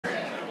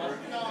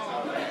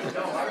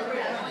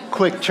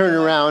quick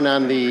turnaround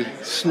on the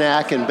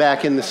snack and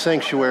back in the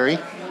sanctuary.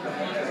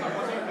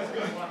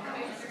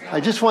 I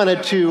just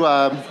wanted to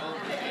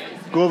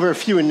go over a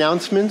few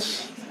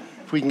announcements.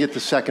 If we can get the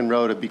second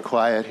row to be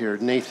quiet here.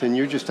 Nathan,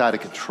 you're just out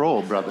of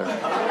control, brother.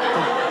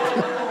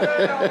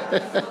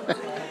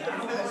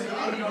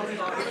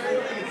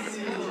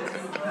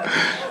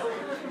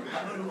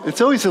 It's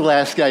always the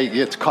last guy who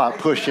gets caught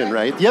pushing,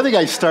 right? The other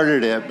guy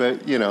started it,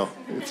 but, you know,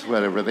 it's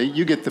whatever.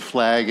 You get the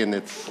flag, and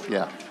it's,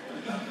 yeah.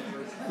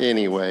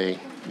 Anyway,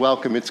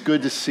 welcome. It's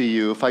good to see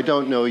you. If I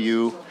don't know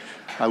you,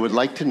 I would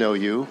like to know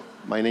you.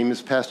 My name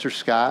is Pastor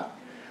Scott,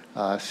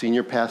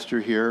 senior pastor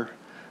here.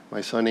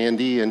 My son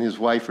Andy and his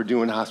wife are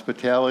doing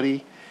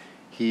hospitality.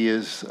 He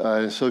is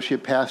an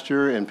associate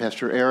pastor, and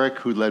Pastor Eric,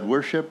 who led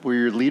worship, we're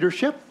your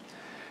leadership,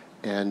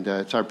 and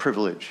it's our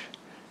privilege.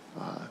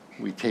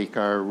 We take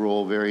our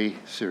role very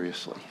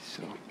seriously.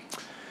 So,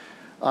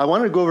 I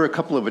wanted to go over a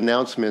couple of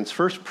announcements.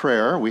 First,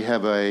 prayer. We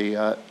have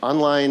a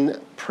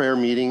online prayer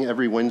meeting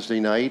every Wednesday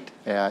night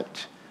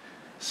at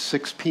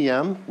 6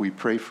 p.m. We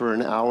pray for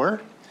an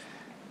hour.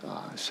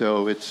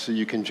 So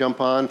you can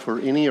jump on for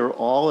any or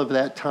all of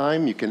that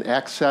time. You can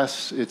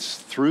access it's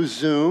through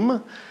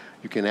Zoom.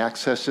 You can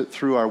access it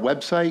through our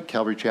website,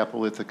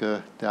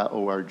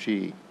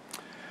 calvarychapelithica.org.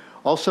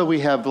 Also, we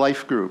have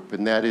Life Group,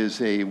 and that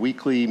is a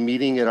weekly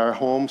meeting at our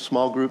home,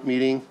 small group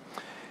meeting.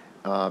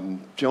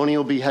 Joni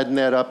will be heading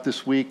that up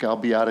this week. I'll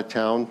be out of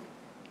town,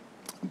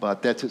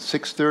 but that's at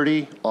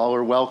 6:30. All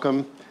are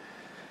welcome.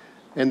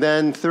 And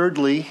then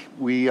thirdly,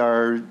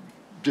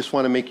 just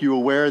want to make you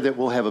aware that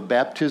we'll have a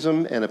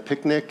baptism and a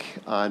picnic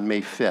on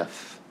May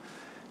 5th.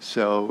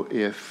 So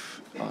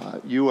if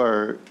you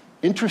are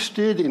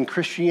interested in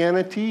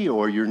Christianity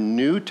or you're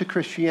new to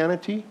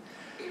Christianity,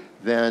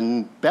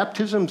 then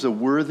baptism's a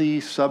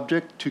worthy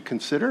subject to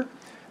consider.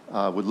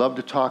 Would love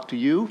to talk to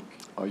you.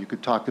 Or you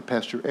could talk to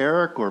Pastor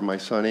Eric or my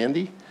son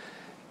Andy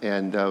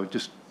and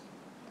just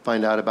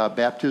find out about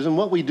baptism.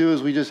 What we do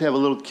is we just have a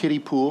little kiddie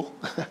pool.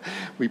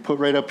 We put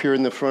right up here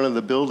in the front of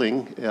the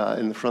building,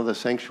 in the front of the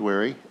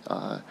sanctuary,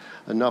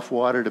 enough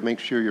water to make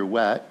sure you're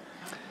wet.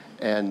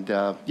 And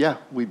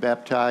we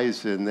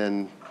baptize and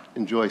then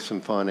enjoy some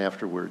fun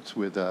afterwards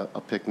with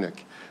a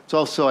picnic. It's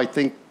also, I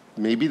think,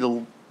 maybe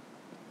the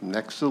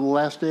next to the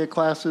last day of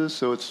classes,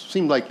 so it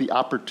seemed like the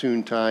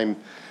opportune time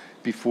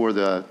before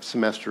the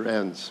semester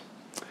ends.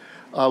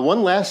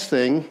 One last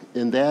thing,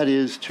 and that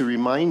is to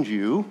remind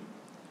you,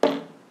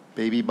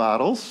 baby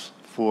bottles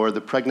for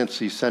the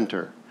pregnancy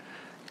center.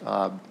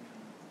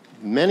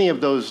 Many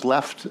of those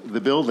left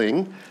the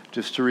building.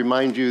 Just to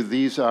remind you,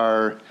 it's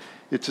a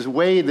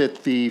way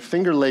that the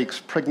Finger Lakes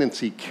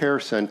Pregnancy Care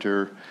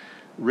Center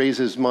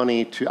raises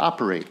money to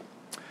operate.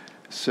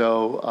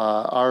 So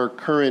our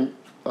current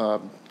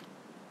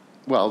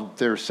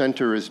their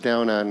center is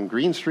down on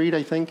Green Street,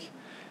 I think.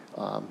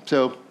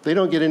 So they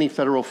don't get any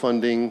federal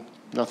funding,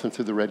 nothing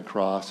through the Red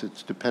Cross.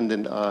 It's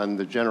dependent on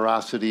the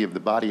generosity of the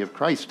body of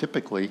Christ,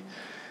 typically.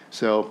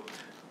 So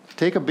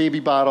take a baby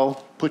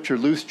bottle, put your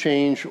loose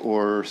change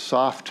or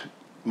soft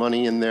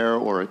money in there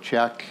or a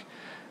check.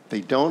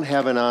 They don't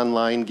have an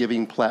online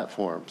giving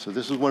platform, so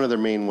this is one of their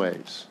main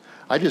ways.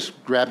 I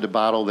just grabbed a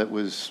bottle that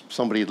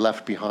somebody had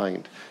left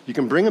behind. You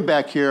can bring them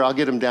back here, I'll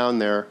get them down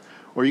there,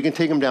 or you can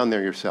take them down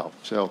there yourself.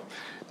 So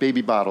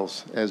baby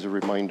bottles as a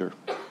reminder.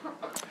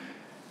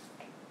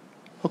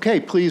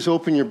 Okay, please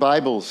open your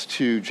Bibles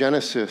to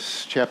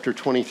Genesis chapter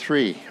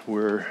 23.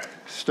 We're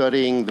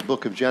studying the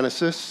book of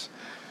Genesis,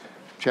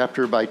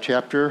 chapter by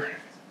chapter,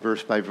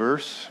 verse by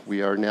verse.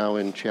 We are now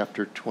in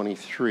chapter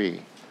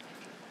 23.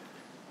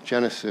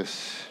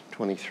 Genesis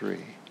 23. It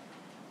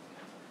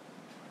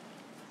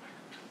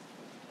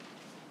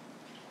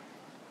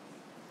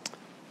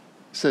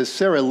says,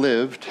 Sarah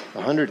lived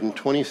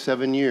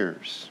 127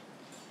 years.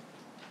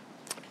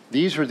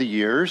 These were the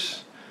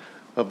years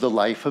of the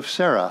life of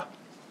Sarah.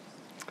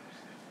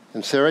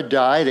 And Sarah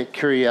died at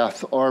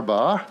Kiriath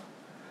Arba,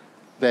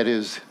 that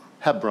is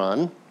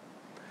Hebron,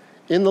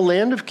 in the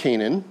land of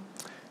Canaan,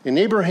 and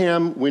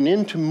Abraham went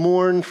in to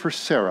mourn for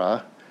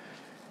Sarah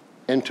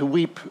and to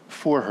weep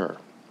for her.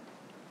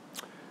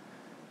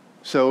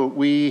 So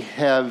we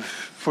have,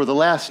 for the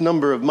last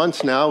number of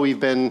months now, we've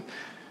been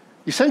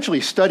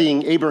essentially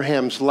studying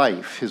Abraham's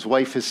life. His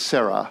wife is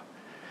Sarah,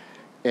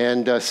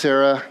 and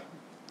Sarah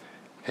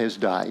has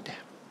died.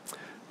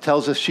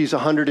 Tells us she's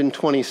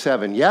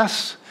 127.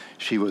 Yes,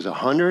 she was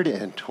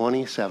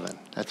 127.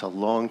 That's a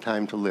long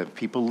time to live.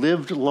 People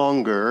lived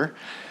longer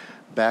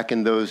back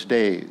in those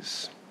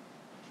days.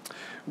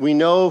 We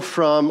know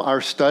from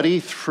our study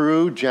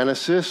through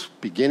Genesis,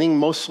 beginning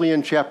mostly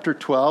in chapter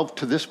 12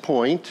 to this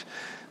point,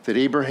 that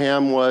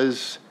Abraham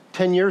was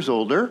 10 years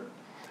older,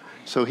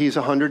 so he's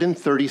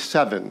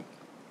 137.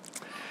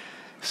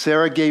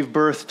 Sarah gave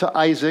birth to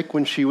Isaac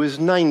when she was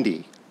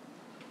 90.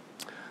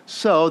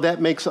 So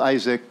that makes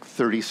Isaac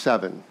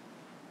 37.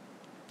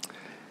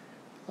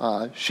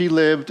 She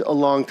lived a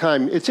long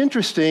time. It's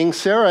interesting,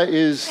 Sarah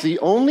is the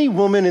only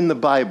woman in the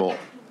Bible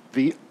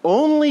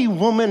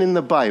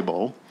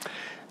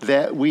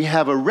that we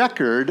have a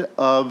record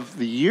of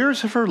the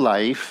years of her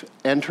life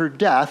and her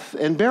death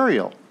and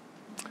burial.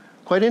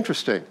 Quite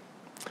interesting.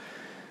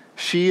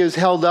 She is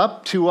held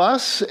up to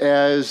us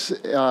as,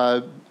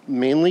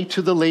 mainly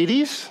to the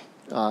ladies,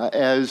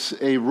 as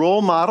a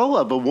role model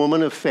of a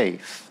woman of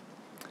faith.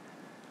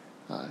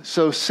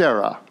 So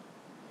Sarah.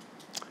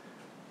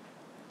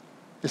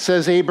 It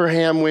says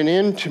Abraham went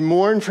in to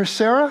mourn for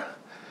Sarah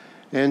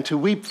and to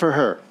weep for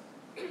her.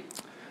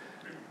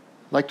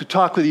 I'd like to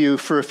talk with you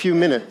for a few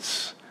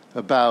minutes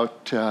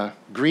about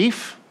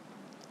grief,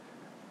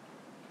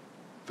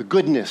 the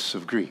goodness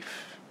of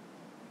grief.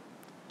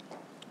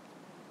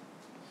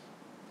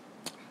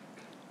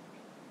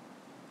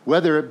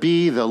 Whether it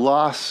be the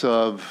loss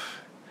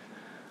of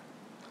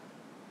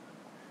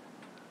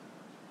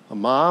a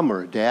mom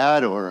or a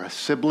dad or a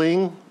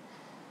sibling,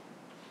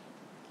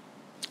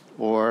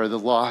 or the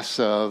loss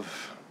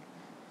of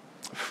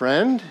a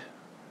friend,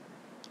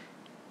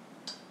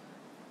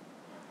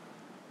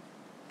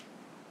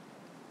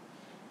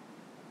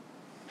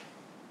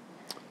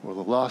 or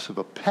the loss of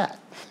a pet,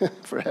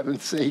 for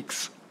heaven's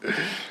sakes.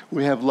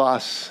 We have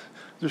loss.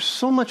 There's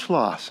so much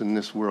loss in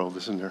this world,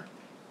 isn't there?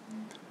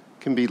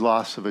 It can be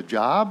loss of a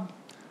job,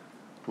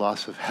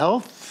 loss of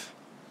health.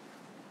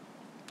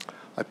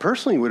 I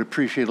personally would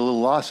appreciate a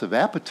little loss of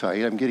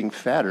appetite. I'm getting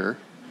fatter.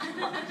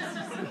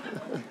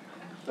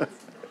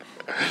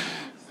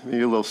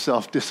 Maybe a little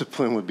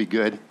self-discipline would be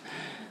good.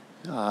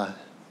 A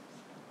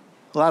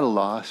lot of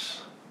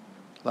loss,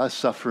 a lot of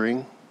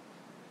suffering.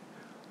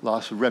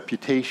 Loss of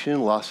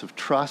reputation, loss of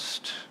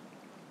trust.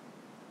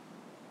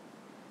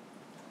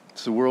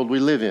 It's the world we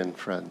live in,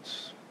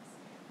 friends.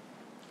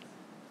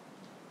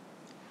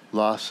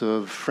 Loss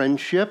of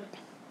friendship,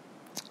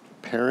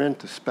 a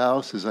parent, a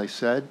spouse, as I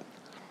said.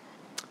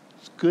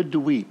 It's good to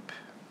weep.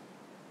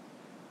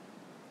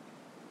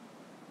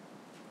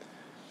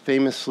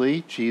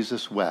 Famously,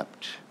 Jesus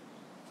wept.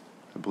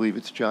 I believe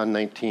it's John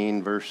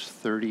 19, verse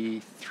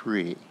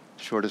 33,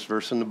 shortest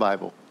verse in the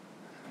Bible.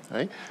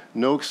 Right?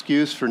 No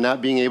excuse for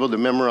not being able to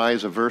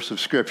memorize a verse of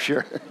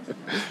Scripture.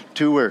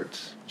 2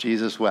 words,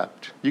 Jesus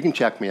wept. You can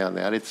check me on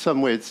that. It's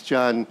somewhere, it's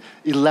John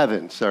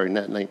 11, sorry,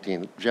 not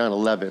 19, John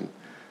 11.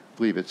 I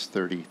believe it's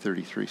 30,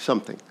 33,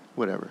 something,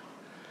 whatever.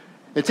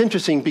 It's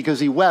interesting because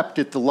he wept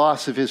at the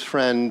loss of his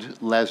friend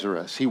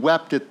Lazarus. He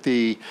wept at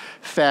the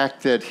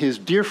fact that his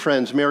dear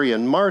friends Mary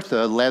and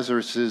Martha,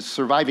 Lazarus'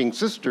 surviving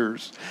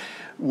sisters,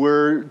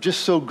 were just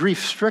so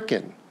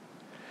grief-stricken.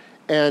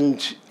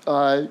 And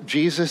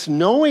Jesus,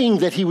 knowing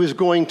that he was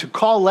going to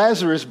call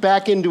Lazarus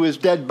back into his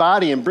dead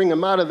body and bring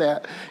him out of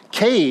that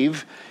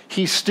cave,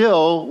 he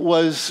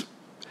was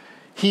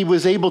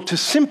able to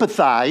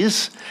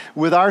sympathize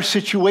with our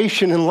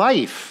situation in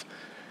life.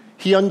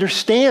 He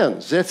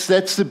understands.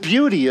 That's the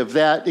beauty of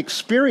that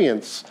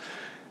experience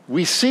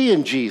we see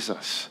in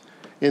Jesus,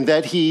 in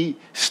that he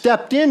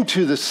stepped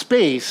into the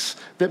space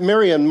that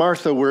Mary and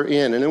Martha were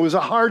in, and it was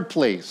a hard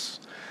place.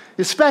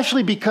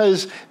 Especially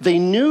because they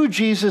knew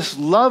Jesus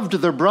loved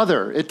their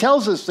brother. It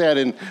tells us that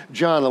in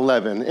John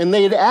 11. And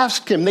they had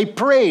asked him, they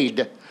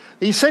prayed.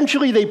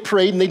 Essentially, they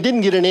prayed and they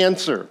didn't get an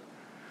answer.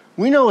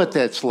 We know what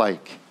that's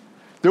like.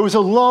 There was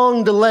a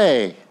long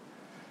delay.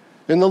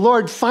 And the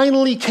Lord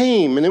finally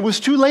came, and it was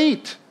too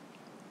late.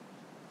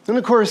 And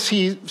of course,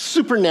 he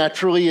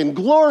supernaturally and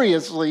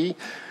gloriously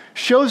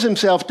shows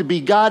himself to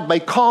be God by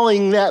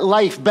calling that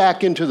life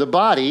back into the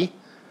body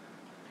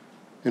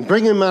and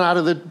bringing him out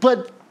of the...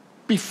 But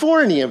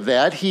before any of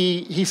that,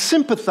 he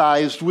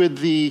sympathized with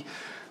the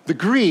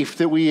grief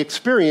that we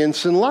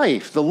experience in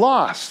life, the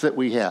loss that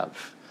we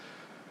have.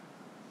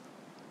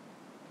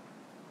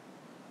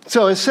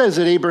 So it says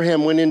that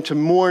Abraham went in to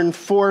mourn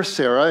for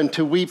Sarah and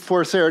to weep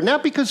for Sarah,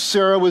 not because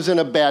Sarah was in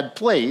a bad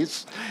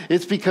place,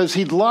 it's because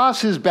he'd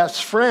lost his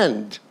best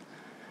friend.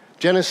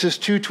 Genesis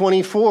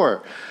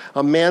 2:24,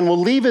 a man will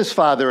leave his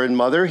father and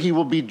mother, he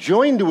will be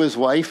joined to his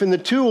wife, and the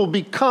two will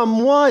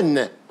become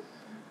one.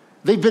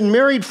 They've been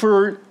married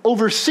for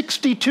over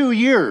 62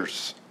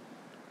 years.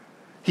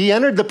 He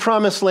entered the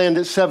promised land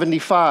at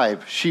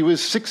 75. She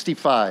was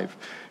 65.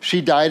 She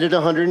died at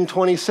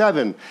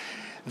 127.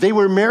 They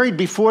were married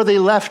before they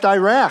left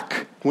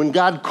Iraq, when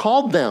God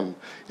called them.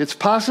 It's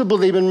possible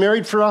they've been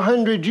married for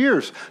 100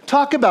 years.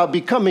 Talk about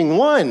becoming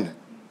one.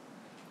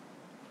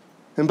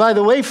 And by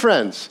the way,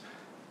 friends,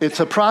 it's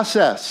a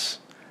process.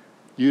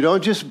 You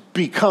don't just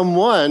become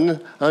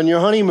one on your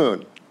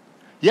honeymoon.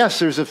 Yes,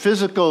 there's a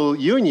physical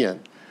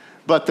union,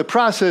 but the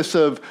process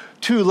of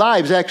two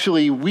lives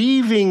actually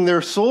weaving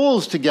their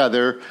souls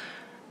together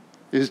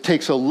it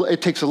takes a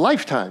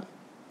lifetime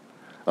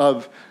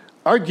of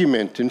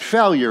argument and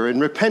failure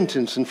and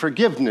repentance and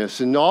forgiveness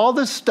and all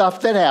the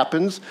stuff that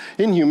happens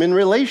in human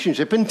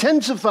relationship,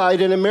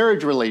 intensified in a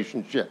marriage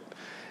relationship.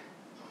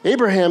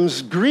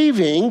 Abraham's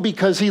grieving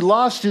because he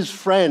lost his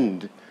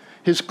friend,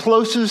 his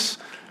closest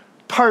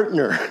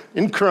partner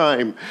in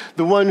crime,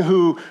 the one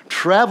who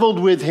traveled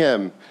with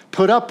him,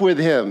 put up with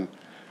him,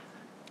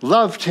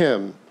 loved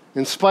him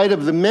in spite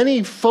of the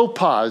many faux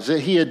pas that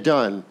he had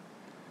done.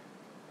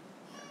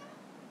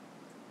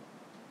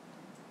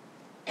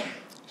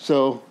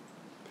 So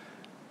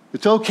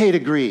it's okay to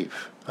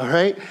grieve, all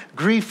right?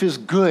 Grief is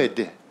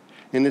good,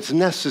 and it's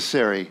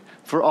necessary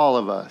for all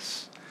of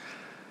us.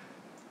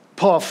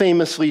 Paul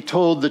famously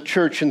told the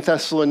church in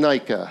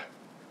Thessalonica,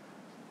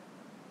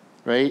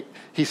 right?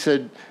 He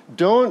said,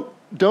 don't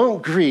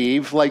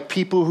grieve like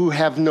people who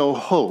have no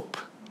hope,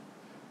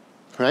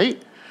 right?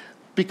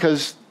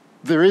 Because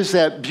there is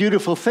that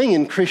beautiful thing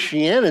in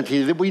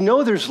Christianity that we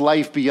know there's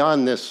life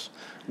beyond this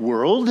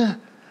world.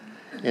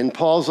 And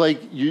Paul's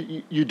like,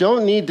 you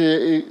don't need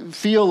to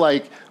feel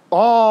like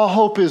all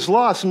hope is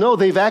lost. No,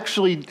 they've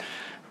actually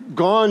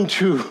gone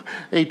to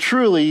a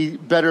truly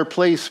better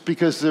place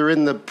because they're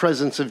in the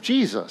presence of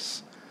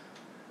Jesus.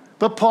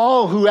 But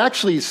Paul, who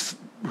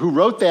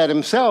wrote that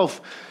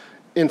himself,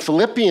 in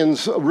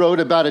Philippians wrote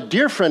about a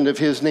dear friend of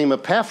his named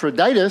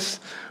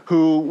Epaphroditus,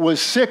 who was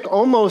sick,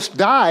 almost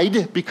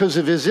died because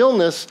of his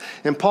illness.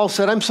 And Paul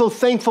said, I'm so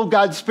thankful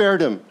God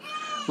spared him,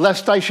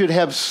 lest I should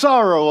have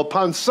sorrow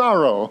upon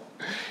sorrow.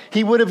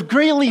 He would have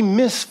greatly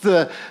missed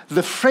the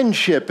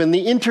friendship and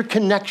the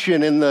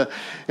interconnection and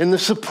the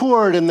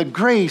support and the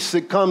grace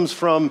that comes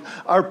from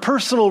our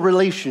personal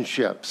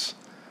relationships.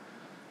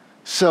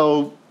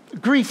 So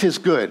grief is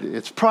good.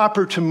 It's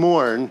proper to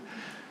mourn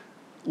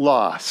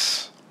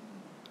loss.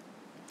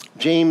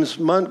 James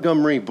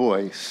Montgomery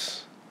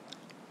Boyce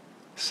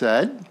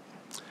said,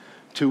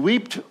 to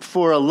weep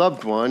for a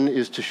loved one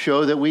is to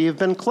show that we have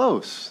been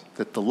close,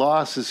 that the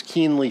loss is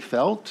keenly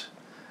felt,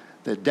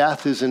 that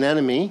death is an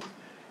enemy,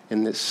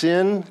 and that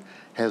sin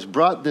has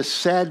brought this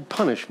sad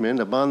punishment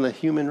upon the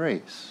human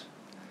race.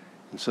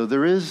 And so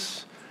there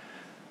is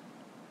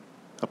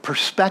a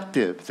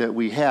perspective that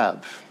we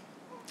have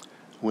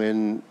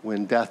when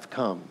death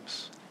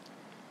comes.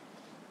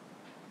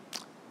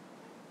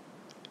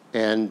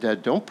 And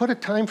don't put a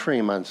time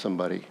frame on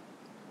somebody.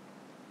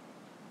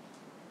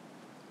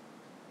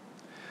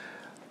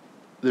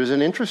 There's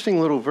an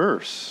interesting little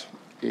verse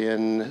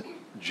in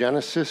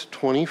Genesis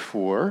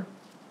 24.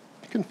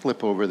 You can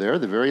flip over there,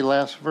 the very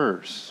last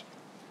verse,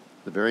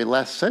 the very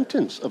last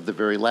sentence of the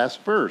very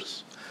last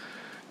verse.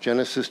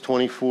 Genesis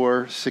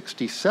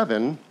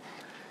 24:67.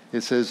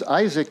 It says,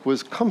 Isaac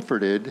was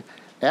comforted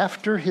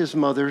after his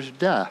mother's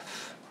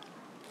death.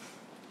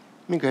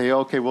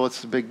 Okay, well,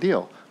 it's a big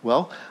deal.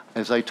 Well,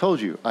 as I told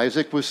you,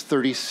 Isaac was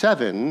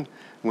 37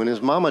 when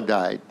his mama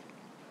died.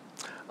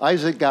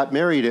 Isaac got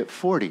married at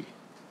 40.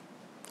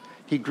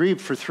 He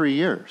grieved for 3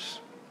 years.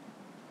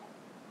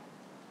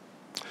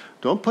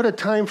 Don't put a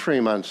time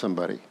frame on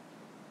somebody.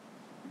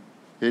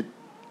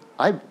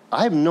 I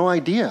have no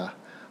idea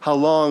how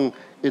long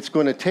it's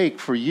going to take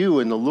for you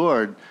and the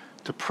Lord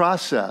to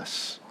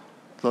process.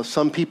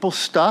 Some people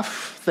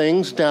stuff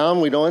things down.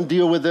 We don't want to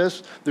deal with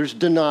this. There's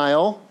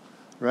denial,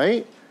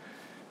 right?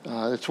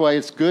 That's why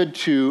it's good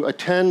to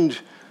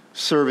attend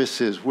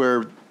services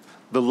where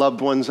the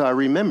loved ones are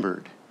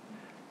remembered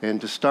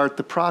and to start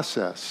the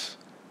process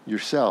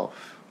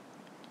yourself.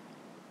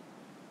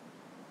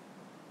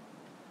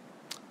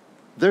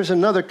 There's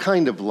another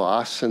kind of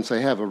loss, since I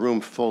have a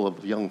room full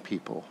of young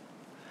people.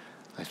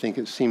 I think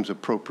it seems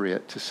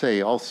appropriate to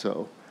say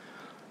also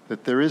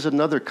that there is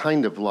another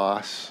kind of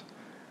loss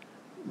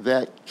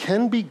that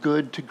can be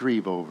good to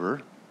grieve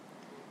over,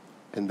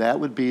 and that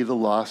would be the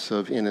loss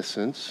of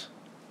innocence.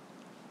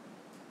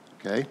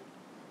 Okay?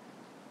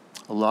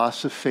 A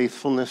loss of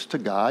faithfulness to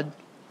God,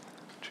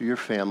 to your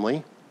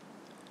family.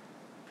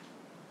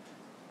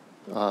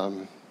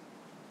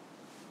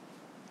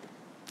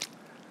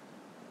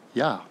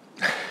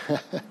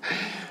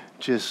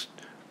 Just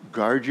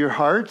guard your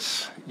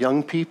hearts,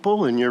 young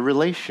people, and your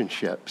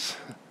relationships.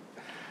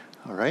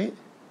 All right?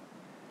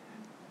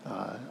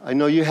 I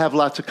know you have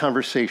lots of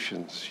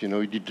conversations.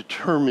 You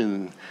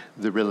determine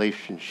the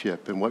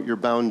relationship and what your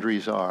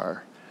boundaries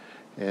are.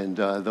 And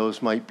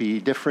those might be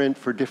different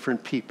for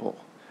different people.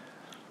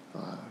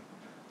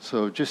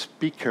 So just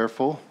be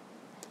careful,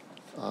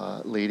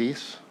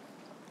 ladies,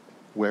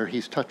 where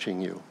he's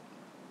touching you.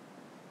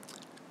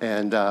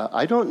 And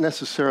I don't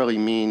necessarily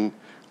mean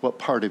what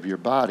part of your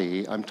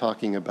body. I'm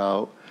talking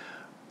about,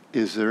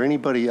 is there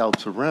anybody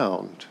else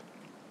around?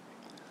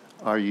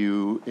 Are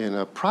you in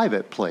a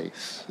private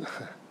place?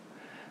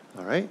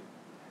 All right?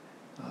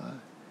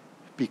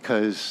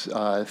 Because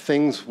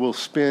things will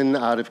spin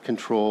out of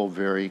control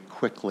very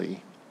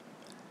quickly.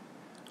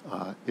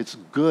 It's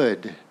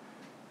good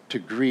to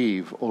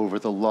grieve over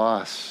the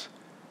loss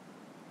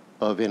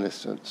of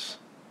innocence.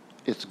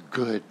 It's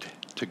good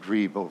to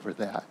grieve over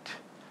that.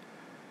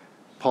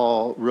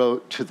 Paul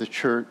wrote to the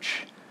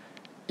church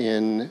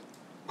in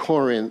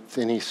Corinth,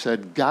 and he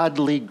said,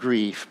 godly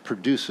grief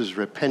produces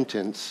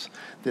repentance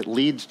that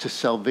leads to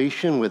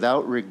salvation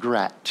without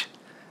regret.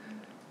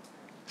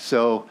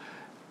 So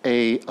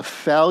a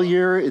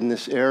failure in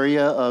this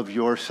area of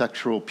your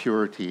sexual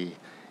purity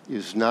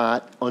is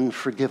not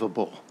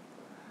unforgivable.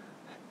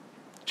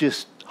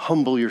 Just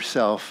humble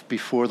yourself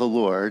before the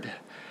Lord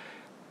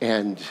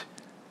and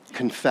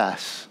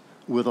confess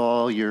with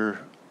all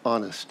your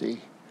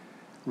honesty.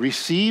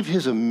 Receive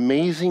his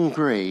amazing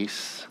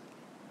grace,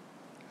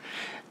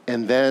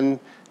 and then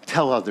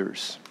tell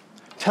others.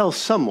 tell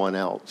someone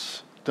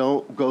else.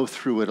 Don't go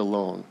through it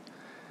alone.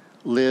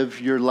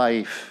 Live your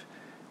life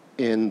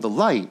in the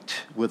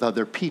light with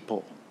other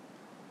people.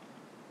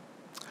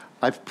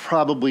 I've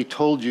probably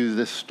told you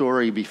this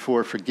story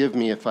before, forgive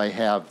me if I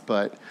have,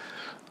 but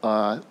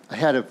I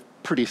had a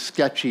pretty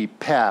sketchy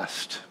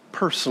past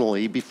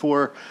personally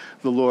before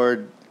the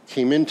Lord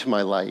came into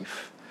my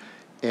life.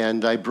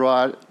 And I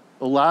brought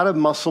a lot of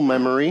muscle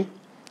memory,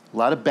 a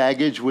lot of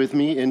baggage with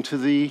me into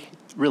the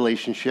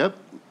relationship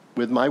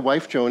with my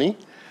wife, Joni.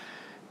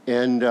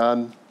 And,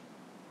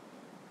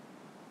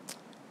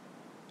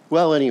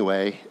 well,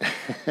 anyway,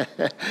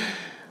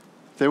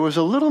 there was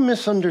a little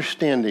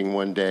misunderstanding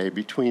one day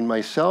between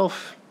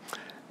myself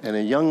and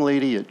a young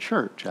lady at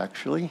church,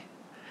 actually.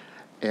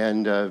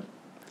 And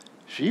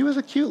she was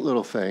a cute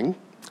little thing,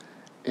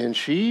 and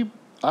she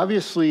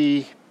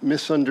obviously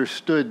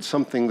misunderstood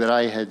something that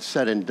I had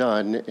said and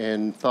done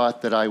and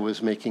thought that I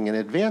was making an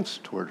advance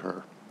toward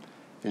her,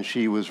 and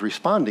she was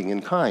responding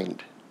in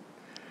kind.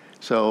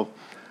 So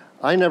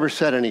I never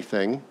said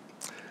anything,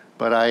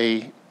 but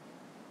I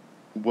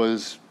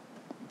was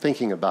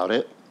thinking about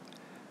it.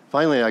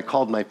 Finally, I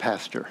called my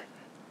pastor,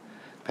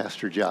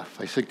 Pastor Jeff.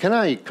 I said, can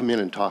I come in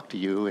and talk to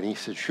you? And he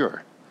said,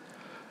 sure.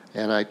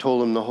 And I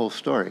told him the whole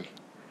story.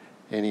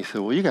 And he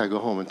said, well, you got to go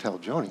home and tell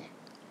Joni.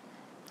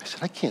 I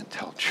said, I can't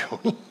tell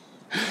Joni.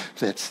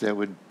 that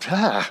would.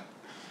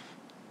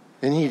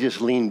 And he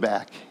just leaned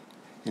back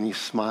and he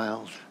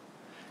smiled.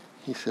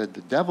 He said,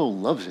 the devil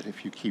loves it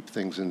if you keep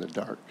things in the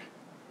dark.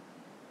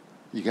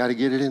 You got to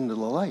get it into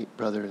the light,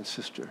 brother and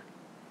sister.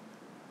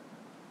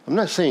 I'm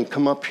not saying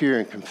come up here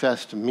and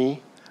confess to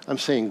me. I'm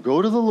saying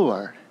go to the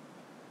Lord.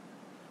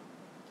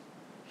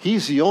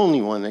 He's the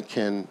only one that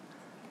can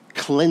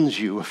cleanse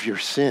you of your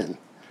sin.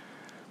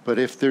 But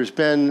if there's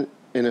been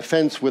an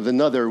offense with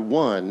another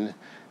one,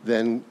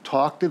 then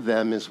talk to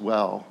them as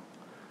well.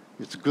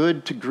 It's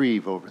good to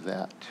grieve over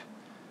that.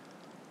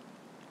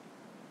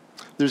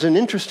 There's an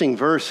interesting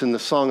verse in the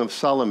Song of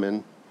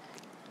Solomon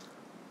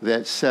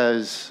that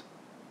says,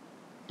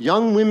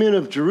 young women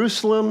of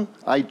Jerusalem,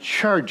 I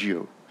charge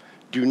you,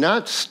 do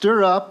not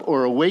stir up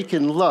or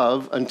awaken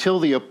love until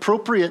the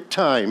appropriate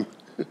time.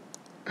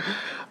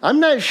 I'm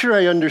not sure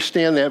I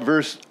understand that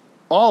verse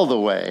all the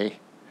way,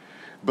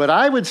 but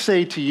I would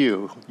say to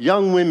you,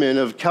 young women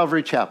of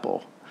Calvary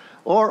Chapel,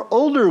 or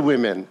older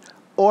women,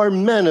 or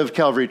men of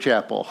Calvary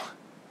Chapel,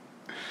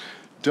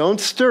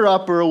 don't stir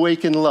up or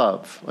awaken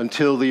love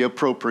until the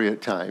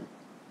appropriate time.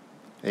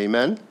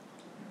 Amen?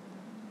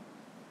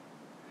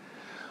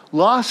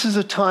 Loss is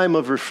a time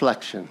of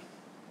reflection.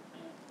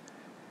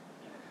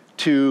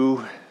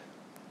 It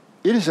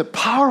is a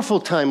powerful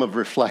time of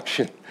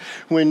reflection.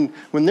 When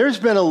there's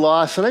been a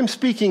loss, and I'm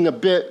speaking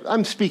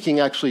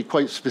actually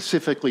quite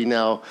specifically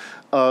now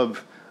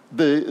of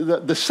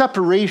the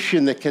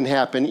separation that can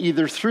happen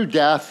either through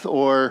death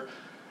or,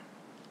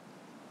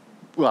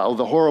 well,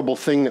 the horrible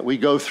thing that we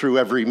go through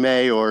every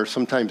May or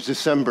sometimes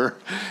December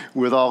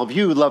with all of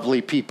you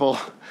lovely people,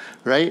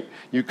 right?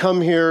 You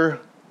come here,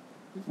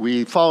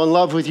 we fall in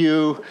love with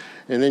you,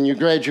 and then you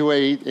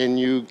graduate and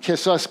you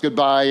kiss us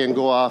goodbye and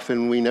go off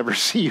and we never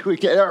see you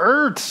again. It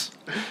hurts.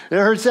 It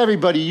hurts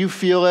everybody. You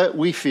feel it,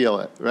 we feel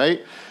it,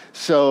 right?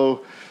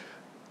 So,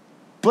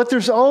 but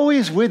there's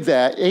always with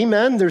that,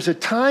 amen, there's a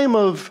time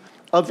of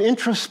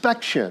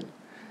introspection.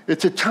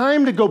 It's a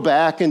time to go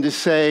back and to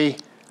say,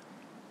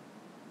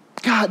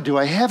 God, do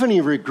I have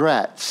any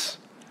regrets?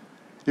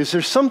 Is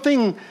there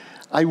something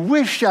I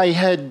wish I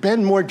had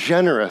been more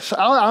generous?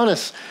 I'll be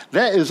honest,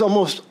 that is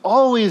almost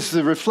always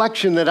the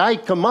reflection that I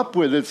come up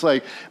with. It's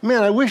like,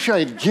 man, I wish I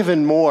had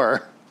given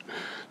more.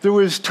 There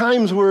was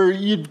times where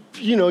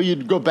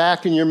you'd go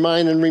back in your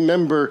mind and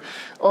remember,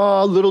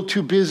 oh, a little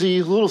too busy,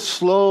 a little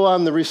slow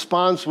on the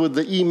response with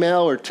the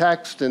email or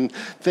text, and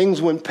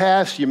things went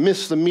past, you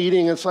missed the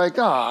meeting. It's like,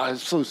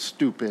 it's so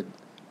stupid.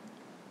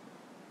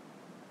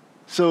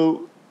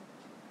 So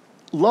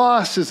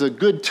loss is a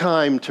good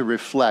time to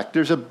reflect.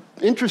 There's an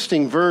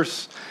interesting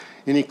verse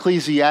in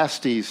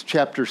Ecclesiastes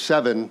chapter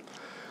 7.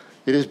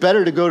 It is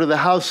better to go to the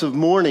house of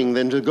mourning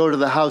than to go to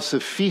the house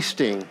of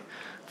feasting.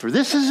 For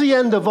this is the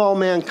end of all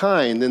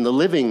mankind, and the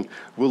living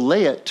will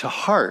lay it to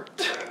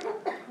heart.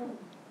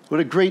 What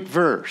a great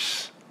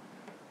verse.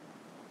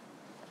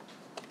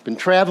 Been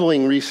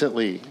traveling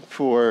recently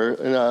for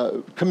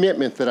a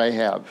commitment that I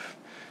have,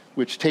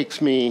 which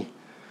takes me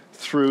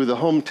through the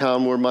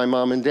hometown where my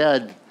mom and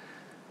dad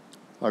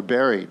are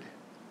buried.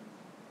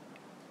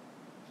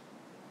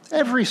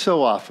 Every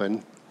so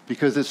often,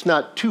 because it's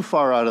not too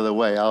far out of the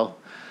way, I'll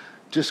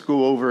just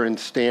go over and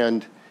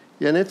stand.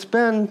 And it's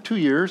been 2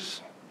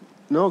 years.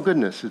 No,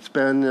 goodness,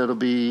 it'll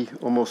be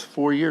almost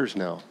 4 years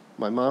now.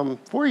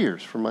 4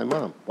 years for my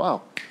mom.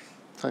 Wow,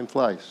 time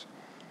flies.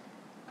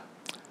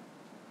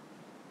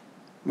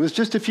 It was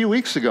just a few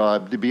weeks ago,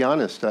 to be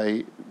honest.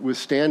 I was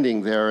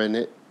standing there and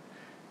it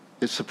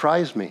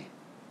surprised me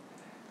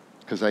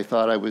because I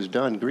thought I was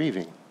done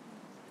grieving.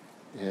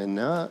 And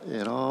not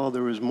at all,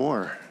 there was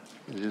more.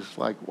 It was just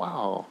like,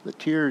 wow, the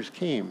tears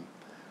came.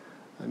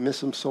 I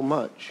miss him so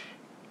much.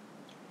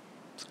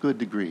 It's good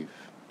to grieve.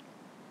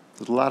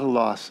 There's a lot of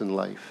loss in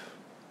life.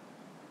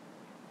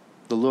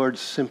 The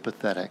Lord's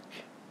sympathetic.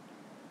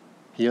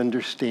 He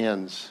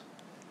understands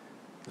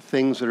the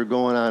things that are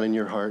going on in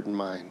your heart and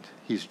mind.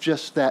 He's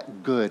just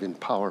that good and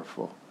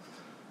powerful.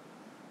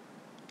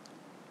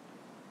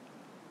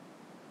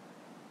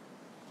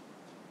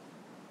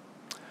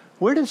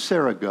 Where did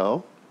Sarah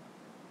go?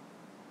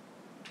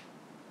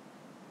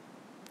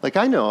 Like,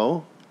 I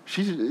know,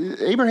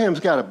 Abraham's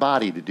got a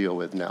body to deal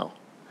with now.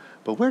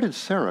 But where did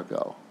Sarah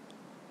go?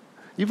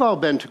 You've all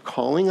been to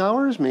calling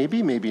hours,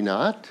 maybe, maybe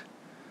not.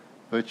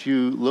 But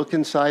you look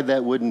inside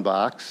that wooden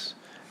box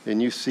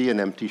and you see an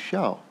empty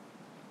shell.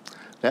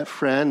 That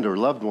friend or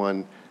loved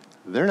one,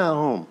 they're not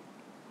home.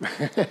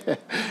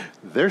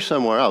 They're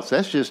somewhere else.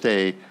 That's just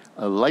a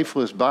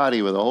lifeless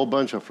body with a whole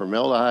bunch of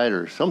formaldehyde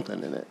or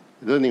something in it.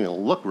 It doesn't even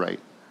look right,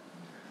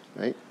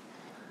 right?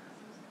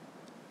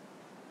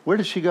 Where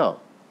did she go?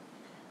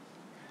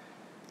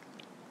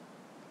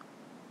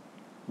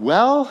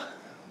 Well,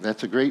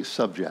 that's a great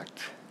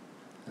subject.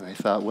 And I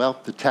thought,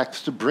 well, the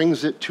text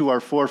brings it to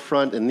our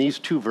forefront in these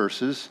two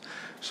verses,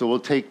 so we'll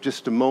take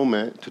just a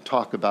moment to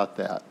talk about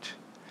that.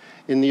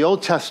 In the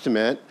Old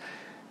Testament,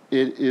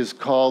 it is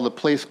called a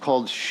place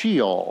called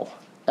Sheol,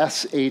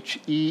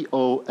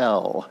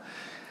 S-H-E-O-L.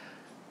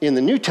 In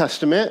the New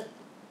Testament,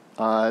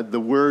 the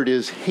word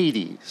is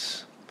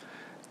Hades.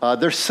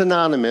 They're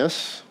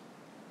synonymous,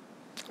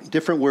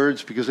 different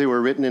words because they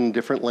were written in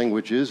different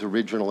languages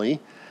originally,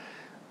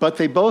 but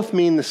they both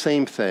mean the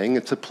same thing.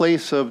 It's a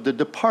place of the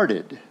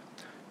departed.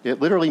 It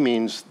literally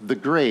means the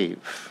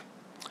grave.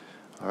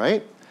 All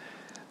right?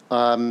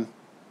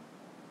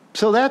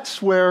 So that's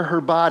where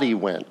her body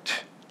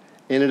went,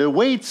 and it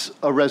awaits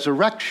a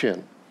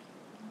resurrection.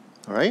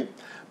 All right?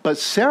 But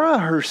Sarah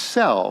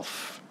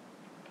herself,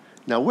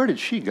 now where did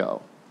she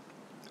go?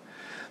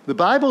 The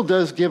Bible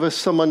does give us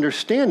some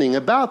understanding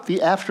about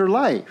the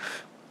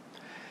afterlife.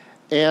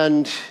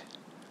 And,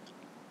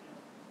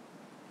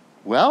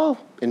 well,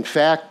 in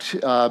fact,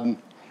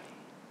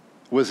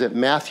 was it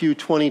Matthew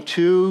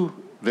 22?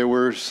 There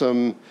were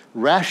some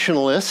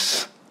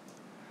rationalists,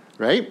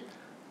 right?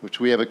 Which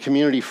we have a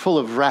community full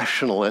of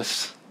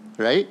rationalists,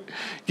 right?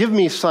 Give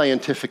me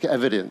scientific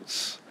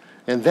evidence,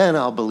 and then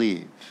I'll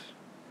believe.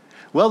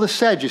 Well, the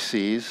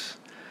Sadducees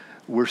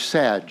were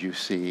sad, you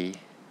see.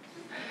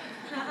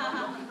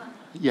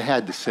 You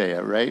had to say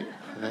it, right?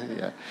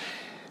 Yeah.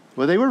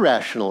 Well, they were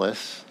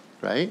rationalists,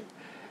 right?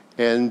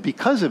 And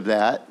because of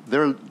that,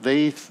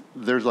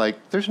 they're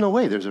like, there's no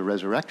way there's a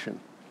resurrection.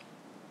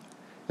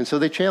 And so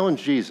they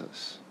challenged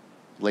Jesus,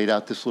 laid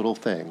out this little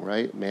thing,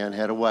 right? Man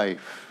had a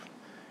wife.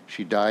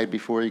 She died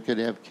before he could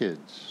have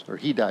kids, or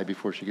he died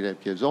before she could have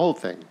kids, the whole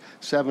thing.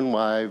 7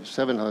 wives,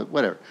 700,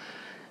 whatever.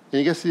 And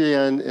he gets to the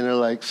end, and they're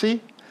like,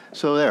 see?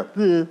 So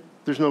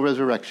there's no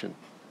resurrection.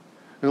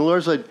 And the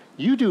Lord's like,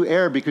 you do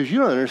err because you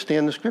don't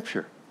understand the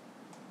Scripture.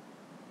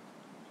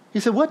 He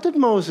said, what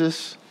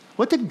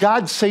did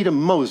God say to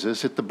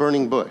Moses at the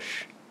burning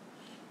bush?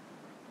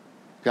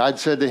 God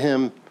said to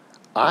him,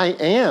 I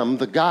am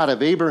the God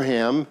of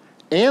Abraham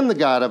and the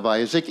God of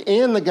Isaac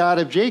and the God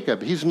of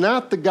Jacob. He's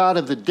not the God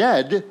of the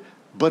dead,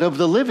 but of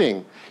the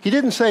living. He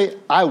didn't say,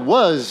 I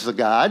was the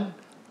God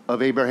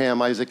of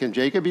Abraham, Isaac, and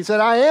Jacob. He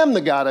said, I am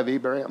the God of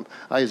Abraham,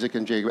 Isaac,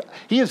 and Jacob.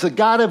 He is the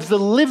God of the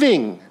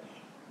living.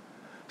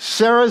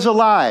 Sarah's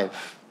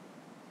alive.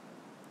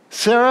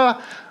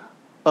 Sarah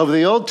of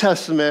the Old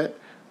Testament,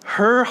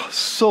 her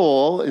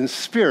soul and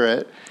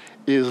spirit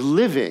is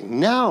living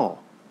now,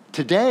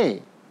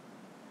 today.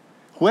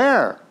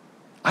 Where?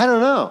 I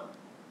don't know.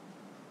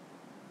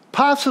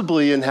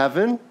 Possibly in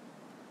heaven.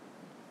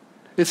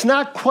 It's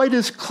not quite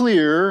as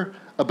clear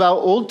about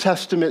Old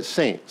Testament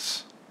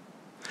saints.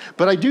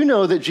 But I do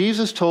know that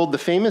Jesus told the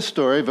famous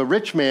story of a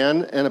rich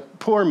man and a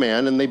poor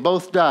man, and they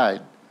both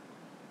died.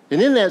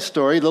 And in that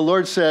story, the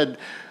Lord said,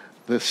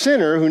 the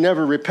sinner who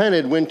never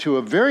repented went to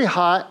a very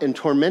hot and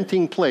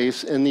tormenting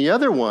place, and the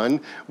other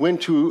one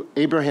went to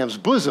Abraham's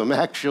bosom,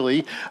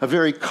 actually, a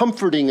very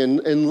comforting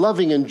and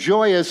loving and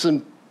joyous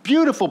and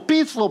beautiful,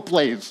 peaceful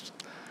place.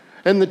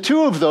 And the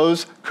two of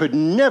those could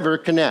never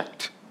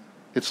connect.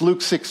 It's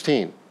Luke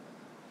 16.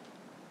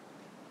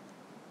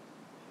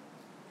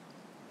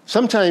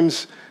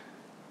 Sometimes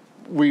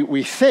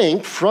we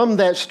think from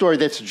that story,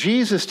 that's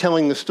Jesus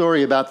telling the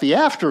story about the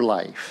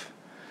afterlife.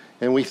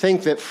 And we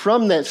think that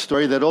from that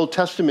story, that Old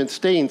Testament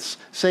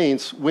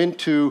saints went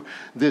to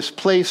this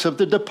place of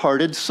the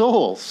departed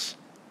souls.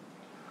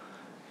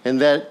 And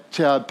that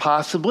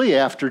possibly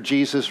after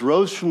Jesus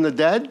rose from the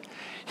dead,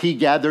 he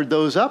gathered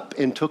those up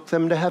and took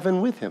them to heaven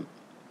with him.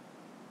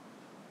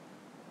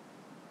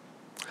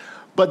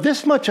 But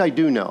this much I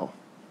do know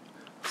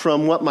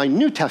from what my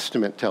New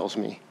Testament tells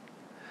me,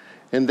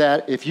 and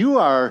that if you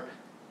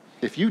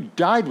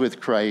died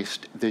with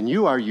Christ, then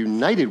you are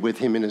united with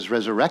him in his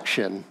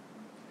resurrection.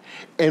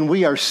 And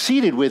we are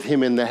seated with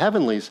him in the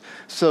heavenlies,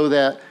 so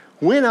that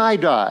when I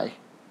die,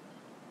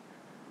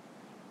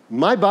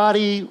 my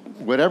body,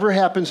 whatever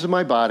happens to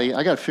my body,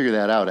 I got to figure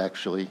that out,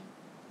 actually,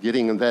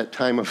 getting in that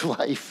time of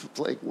life. It's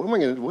like,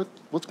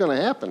 what's going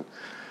to happen?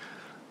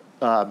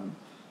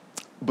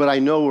 but I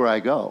know where I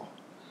go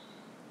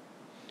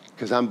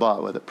because I'm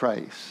bought with a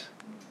price.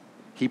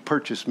 He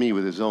purchased me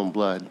with his own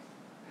blood,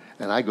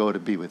 and I go to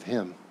be with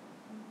him.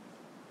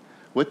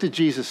 What did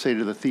Jesus say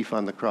to the thief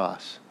on the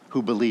cross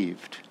who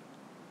believed?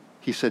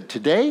 He said,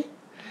 today,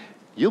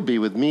 you'll be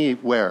with me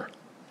where?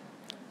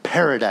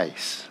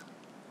 Paradise.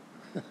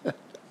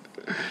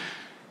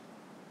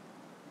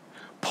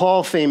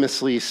 Paul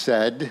famously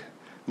said,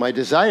 my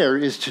desire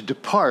is to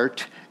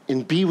depart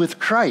and be with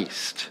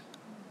Christ.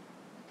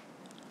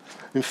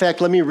 In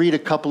fact, let me read a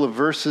couple of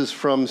verses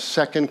from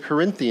 2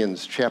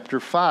 Corinthians chapter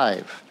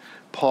 5.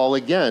 Paul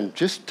again,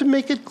 just to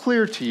make it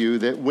clear to you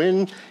that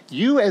when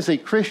you as a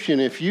Christian,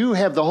 if you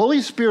have the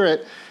Holy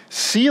Spirit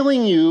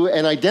sealing you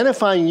and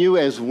identifying you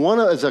as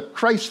a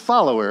Christ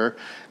follower,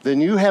 then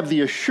you have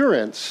the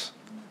assurance,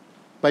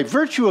 by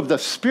virtue of the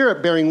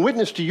Spirit bearing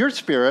witness to your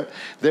spirit,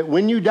 that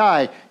when you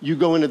die, you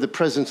go into the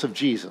presence of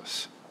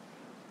Jesus.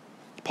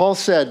 Paul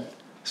said,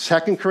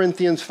 2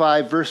 Corinthians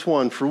 5, verse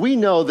 1, for we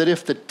know that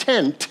if the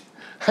tent,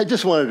 I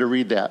just wanted to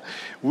read that.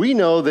 We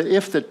know that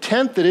if the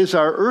tent that is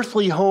our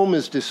earthly home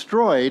is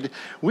destroyed,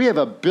 we have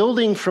a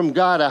building from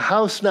God, a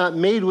house not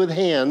made with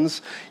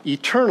hands,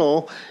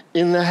 eternal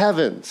in the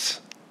heavens.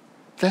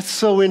 That's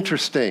so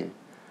interesting.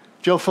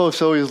 Joe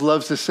Foss always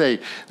loves to say,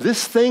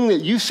 this thing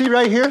that you see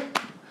right here,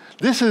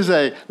 this is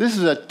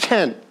a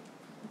tent,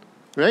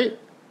 right?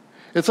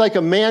 It's like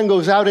a man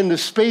goes out into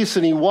space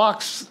and he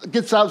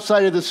gets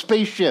outside of the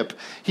spaceship.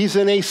 He's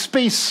in a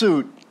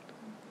spacesuit,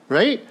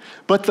 right?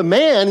 But the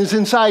man is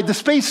inside the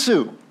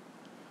spacesuit.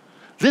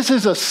 This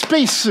is a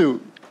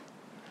spacesuit.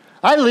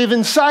 I live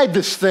inside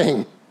this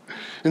thing.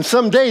 And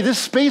someday this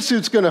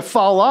spacesuit's going to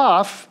fall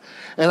off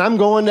and I'm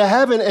going to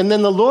heaven. And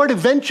then the Lord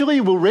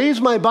eventually will raise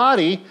my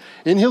body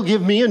and he'll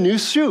give me a new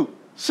suit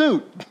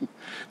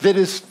that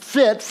is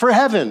fit for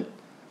heaven.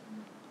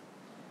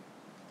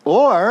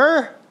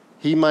 Or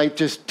he might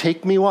just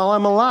take me while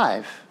I'm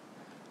alive.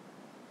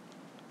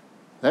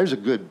 There's a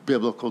good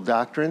biblical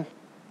doctrine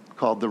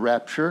called the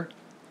rapture.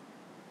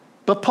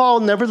 But Paul,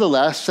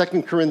 nevertheless,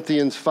 2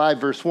 Corinthians 5,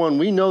 verse 1,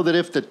 we know that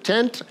if the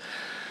tent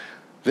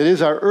that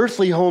is our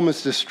earthly home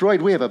is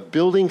destroyed, we have a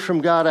building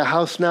from God, a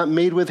house not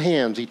made with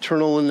hands,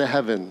 eternal in the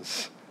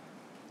heavens.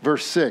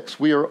 Verse 6,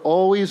 we are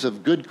always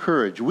of good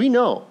courage. We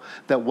know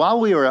that while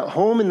we are at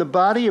home in the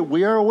body,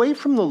 we are away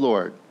from the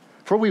Lord.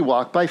 For we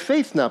walk by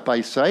faith, not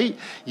by sight.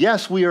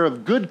 Yes, we are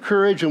of good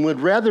courage and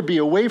would rather be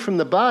away from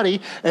the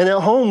body and at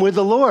home with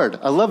the Lord.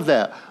 I love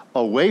that.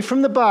 Away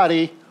from the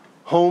body,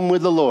 home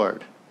with the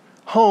Lord.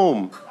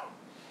 Home.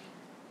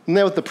 Isn't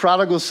that what the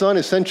prodigal son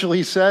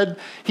essentially said?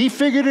 He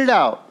figured it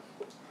out.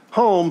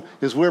 Home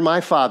is where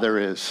my Father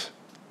is.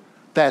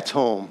 That's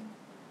home.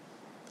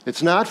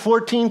 It's not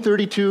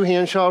 1432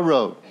 Hanshaw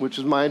Road, which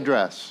is my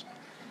address.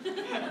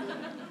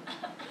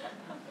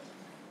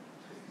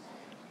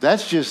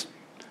 That's just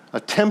a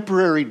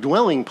temporary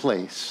dwelling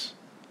place.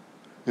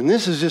 And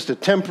this is just a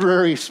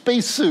temporary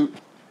spacesuit.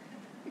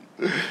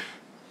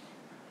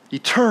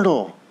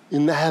 Eternal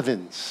in the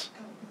heavens.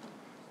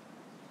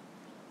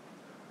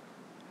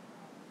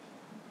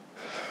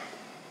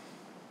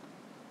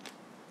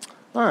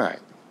 All right.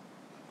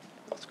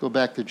 Let's go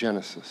back to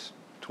Genesis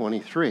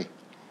 23.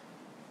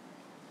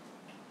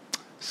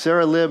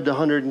 Sarah lived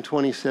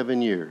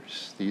 127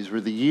 years. These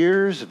were the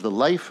years of the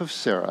life of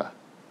Sarah.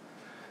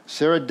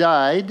 Sarah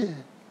died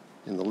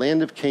in the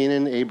land of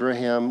Canaan.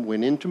 Abraham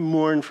went in to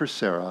mourn for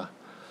Sarah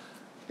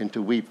and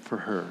to weep for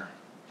her.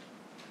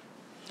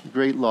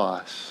 Great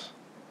loss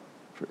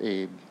for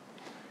Abe.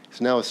 He's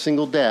now a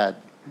single dad.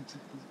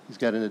 He's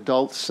got an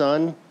adult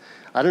son.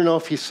 I don't know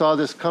if he saw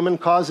this coming.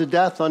 Cause of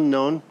death,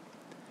 unknown.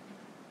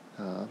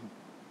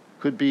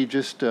 Could be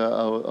just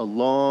a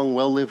long,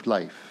 well-lived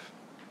life.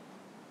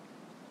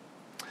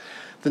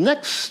 The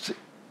next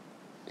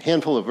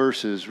handful of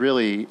verses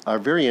really are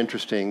very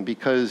interesting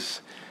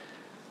because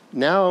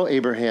now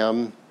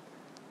Abraham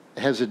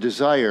has a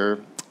desire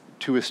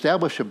to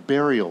establish a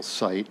burial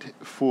site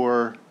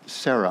for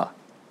Sarah,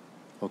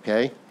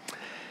 okay?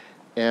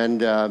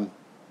 And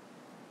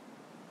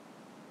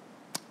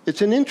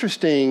it's an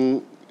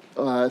interesting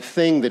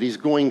thing that he's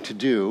going to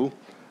do,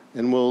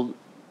 and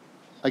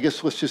I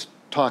guess let's just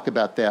talk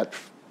about that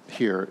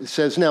here. It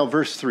says now,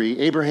 verse 3,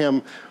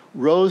 Abraham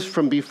rose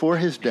from before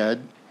his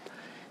dead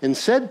and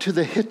said to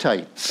the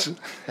Hittites,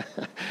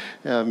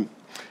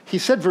 he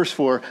said, verse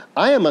 4,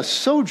 I am a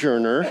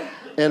sojourner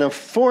and a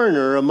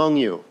foreigner among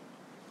you.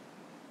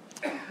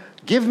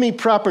 Give me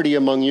property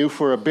among you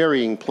for a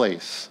burying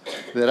place,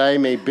 that I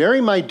may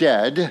bury my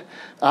dead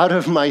out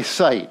of my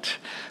sight.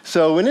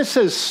 So when it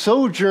says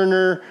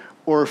sojourner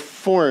or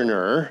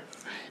foreigner,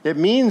 it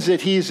means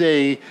that he's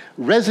a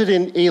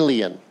resident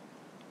alien,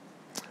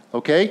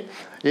 okay?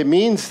 It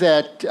means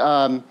that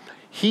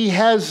he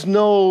has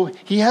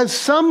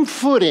some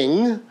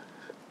footing,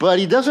 but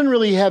he doesn't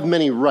really have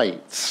many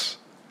rights.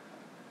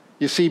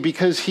 You see,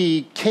 because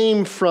he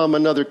came from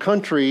another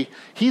country,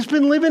 he's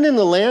been living in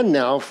the land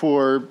now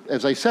for,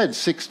 as I said,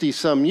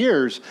 60-some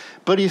years,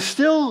 but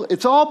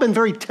it's all been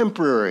very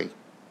temporary.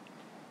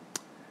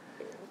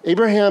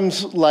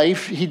 Abraham's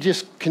life, he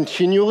just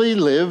continually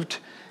lived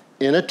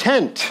in a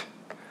tent.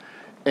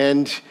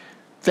 And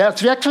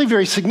that's actually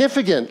very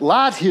significant.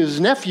 Lot,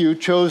 his nephew,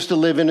 chose to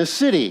live in a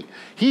city.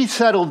 He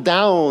settled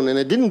down, and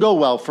it didn't go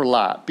well for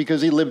Lot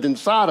because he lived in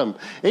Sodom.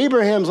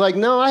 Abraham's like,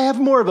 no, I have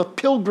more of a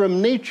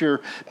pilgrim nature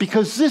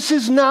because this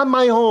is not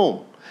my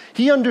home.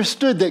 He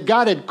understood that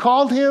God had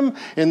called him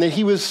and that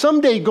he was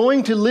someday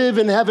going to live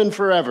in heaven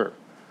forever.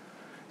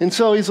 And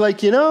so he's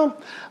like,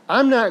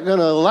 I'm not going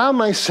to allow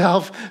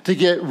myself to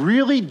get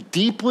really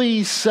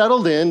deeply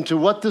settled into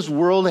what this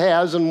world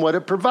has and what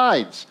it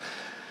provides.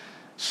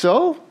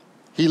 So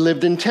he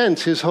lived in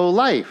tents his whole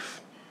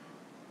life.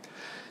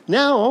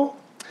 Now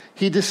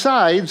he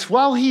decides,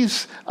 while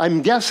he's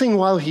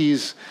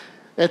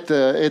at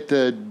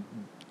the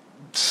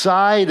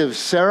side of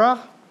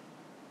Sarah,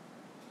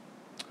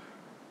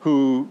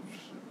 whose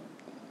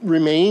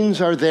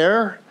remains are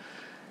there,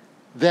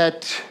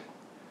 that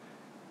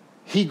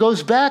he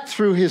goes back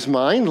through his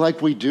mind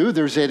like we do.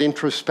 There's that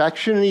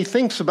introspection, and he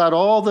thinks about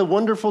all the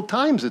wonderful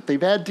times that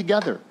they've had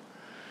together.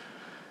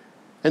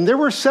 And there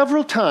were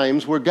several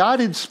times where God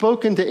had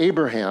spoken to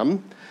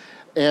Abraham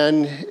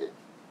and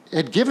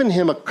had given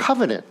him a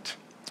covenant,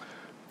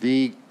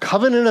 the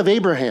covenant of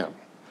Abraham.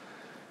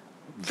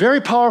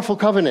 Very powerful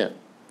covenant.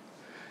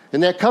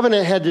 And that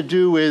covenant had to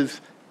do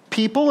with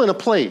people and a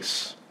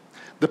place.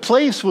 The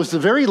place was the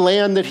very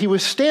land that he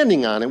was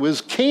standing on. It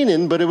was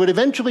Canaan, but it would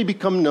eventually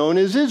become known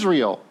as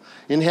Israel,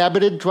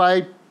 inhabited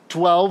by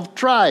 12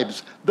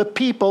 tribes, the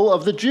people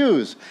of the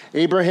Jews.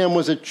 Abraham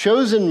was a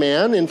chosen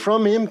man, and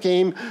from him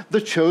came the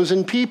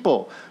chosen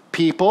people.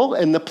 People,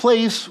 and the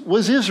place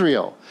was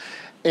Israel.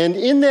 And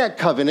in that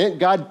covenant,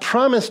 God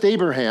promised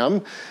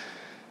Abraham,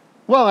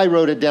 well, I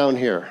wrote it down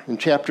here in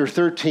chapter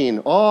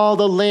 13, all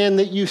the land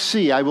that you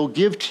see I will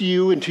give to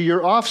you and to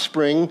your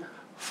offspring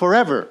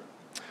forever.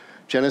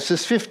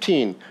 Genesis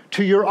 15,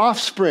 to your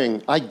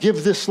offspring I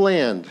give this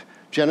land.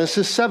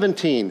 Genesis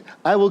 17,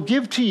 I will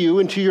give to you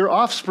and to your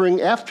offspring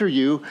after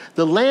you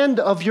the land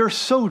of your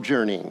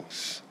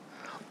sojournings,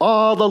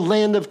 all the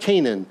land of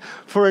Canaan,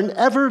 for an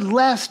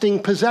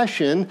everlasting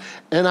possession,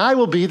 and I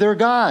will be their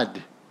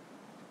God.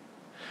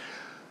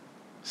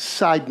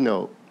 Side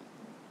note,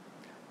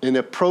 an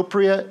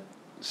appropriate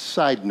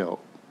side note.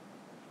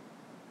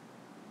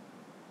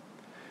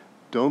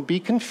 Don't be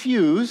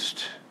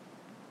confused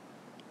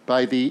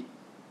by the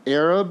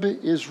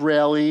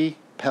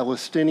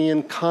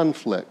Arab-Israeli-Palestinian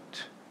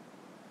conflict.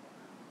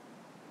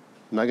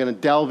 I'm not going to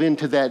delve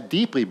into that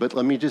deeply, but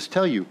let me just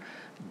tell you,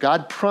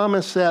 God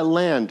promised that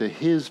land to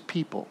his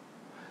people.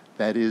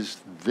 That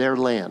is their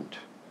land.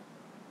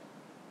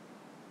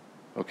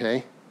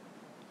 Okay?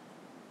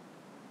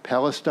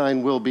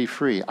 Palestine will be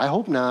free. I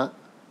hope not.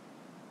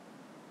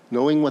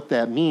 Knowing what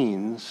that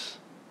means,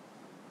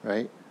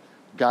 right?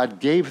 God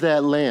gave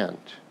that land.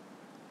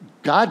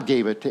 God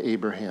gave it to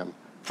Abraham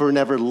for an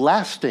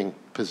everlasting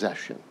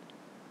possession.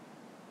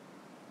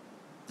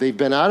 They've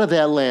been out of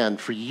that land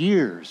for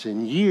years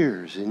and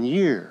years and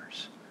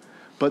years.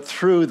 But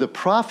through the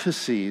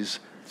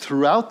prophecies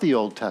throughout the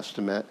Old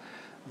Testament,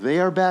 they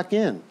are back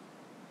in.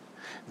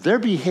 Their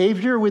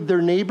behavior with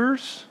their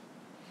neighbors,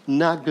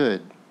 not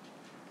good.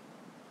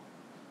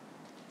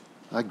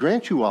 I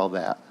grant you all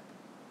that.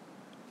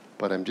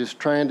 But I'm just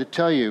trying to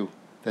tell you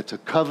that's a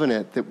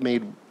covenant that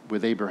made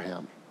with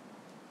Abraham.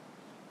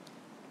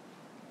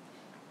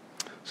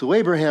 So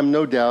Abraham,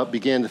 no doubt,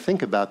 began to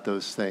think about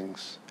those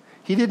things.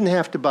 He didn't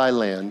have to buy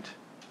land,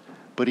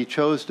 but he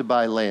chose to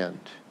buy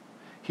land.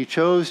 He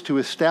chose to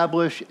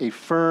establish a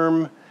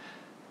firm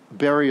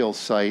burial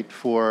site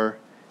for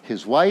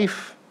his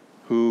wife,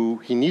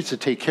 who he needs to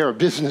take care of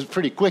business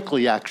pretty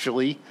quickly,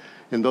 actually,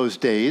 in those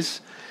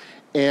days,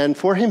 and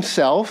for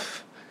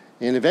himself,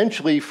 and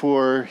eventually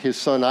for his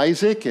son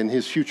Isaac and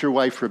his future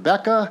wife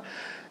Rebekah,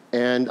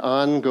 and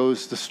on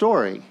goes the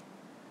story.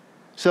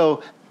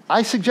 So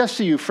I suggest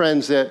to you,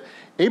 friends, that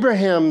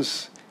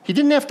he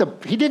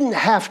didn't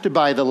have to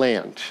buy the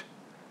land.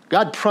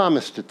 God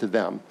promised it to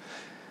them,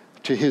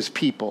 to his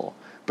people.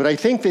 But I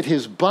think that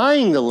his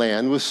buying the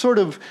land was sort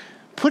of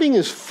putting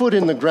his foot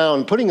in the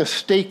ground, putting a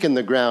stake in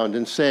the ground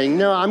and saying,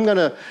 no, I'm going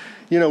to,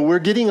 we're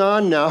getting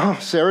on now.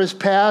 Sarah's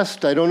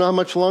passed. I don't know how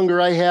much longer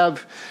I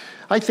have.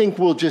 I think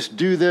we'll just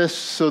do this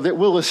so that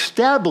we'll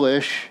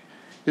establish,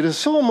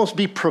 it'll almost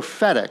be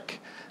prophetic,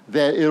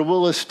 that it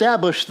will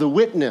establish the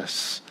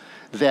witness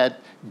that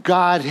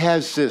God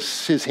has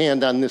his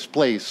hand on this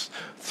place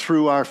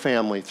through our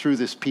family, through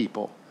this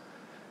people.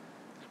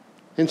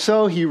 And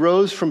so he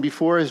rose from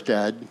before his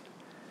dead,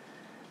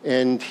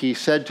 and he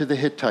said to the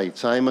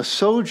Hittites, I am a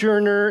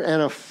sojourner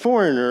and a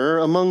foreigner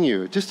among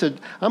you.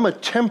 I'm a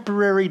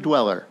temporary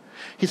dweller.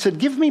 He said,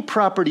 give me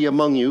property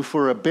among you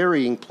for a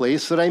burying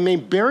place that I may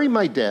bury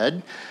my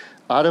dead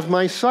out of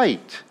my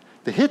sight.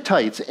 The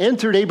Hittites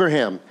answered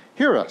Abraham,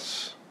 hear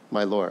us,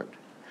 my Lord.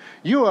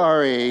 You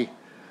are a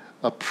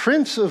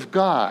prince of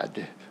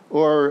God,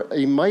 or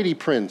a mighty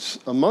prince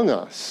among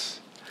us.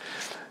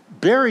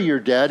 Bury your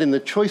dead in the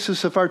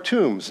choicest of our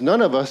tombs.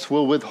 None of us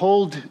will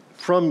withhold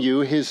from you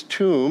his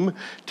tomb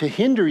to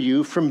hinder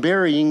you from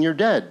burying your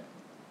dead.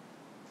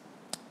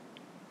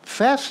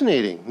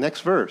 fascinating.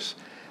 Next verse.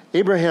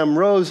 Abraham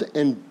rose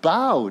and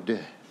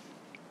bowed.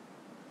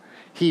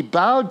 He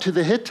bowed to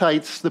the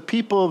Hittites, the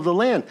people of the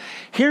land.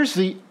 Here's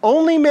the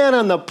only man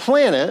on the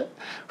planet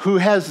who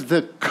has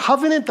the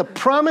covenant, the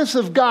promise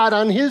of God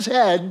on his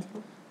head,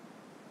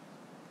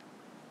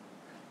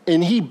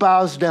 and he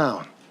bows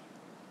down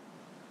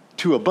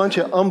to a bunch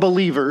of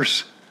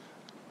unbelievers.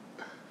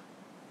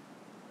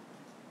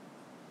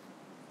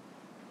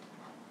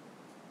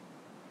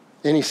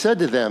 And he said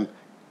to them,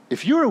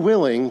 if you are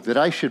willing that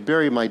I should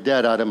bury my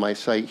dead out of my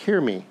sight,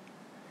 hear me,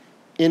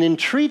 and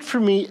entreat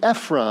for me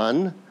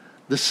Ephron,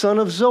 the son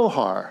of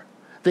Zohar,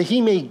 that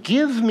he may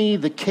give me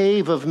the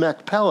cave of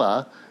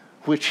Machpelah,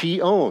 which he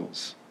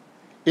owns.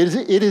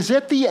 It is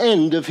at the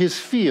end of his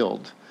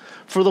field.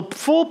 For the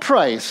full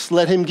price,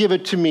 let him give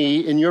it to me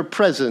in your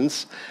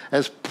presence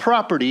as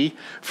property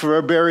for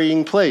a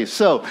burying place.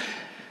 So,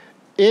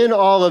 in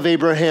all of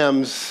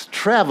Abraham's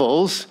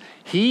travels,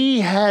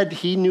 he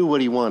knew what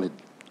he wanted.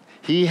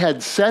 He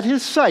had set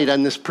his sight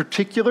on this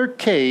particular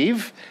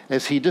cave,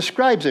 as he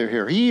describes it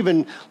here. He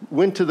even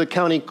went to the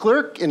county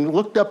clerk and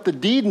looked up the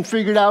deed and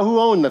figured out who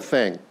owned the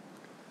thing.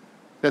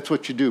 That's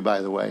what you do,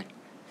 by the way.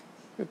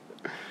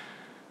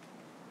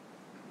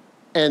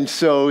 And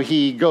so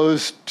he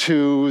goes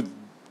to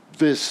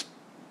this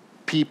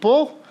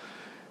people,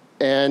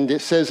 and it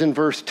says in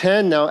verse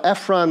 10, now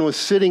Ephron was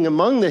sitting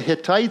among the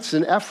Hittites,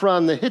 and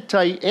Ephron the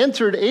Hittite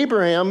answered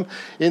Abraham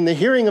in the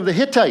hearing of the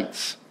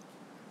Hittites,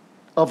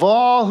 of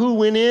all who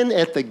went in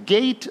at the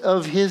gate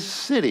of his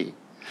city.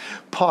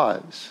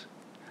 Pause.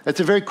 That's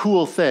a very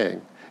cool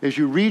thing. As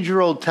you read your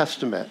Old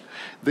Testament,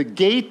 the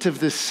gate of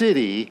the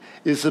city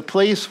is the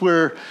place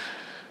where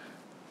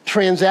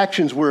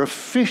transactions were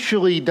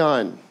officially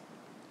done.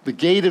 The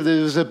gate of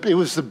it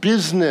was the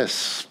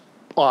business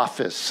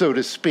office, so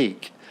to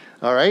speak.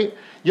 All right?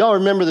 Y'all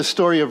remember the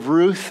story of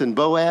Ruth and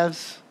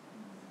Boaz?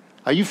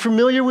 Are you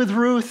familiar with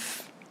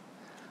Ruth?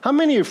 How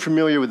many are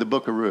familiar with the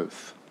book of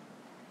Ruth?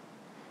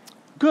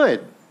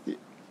 Good.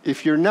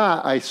 If you're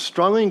not, I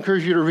strongly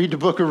encourage you to read the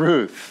book of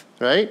Ruth,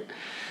 right?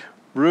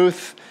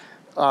 Ruth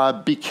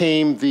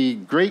became the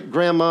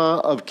great-grandma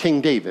of King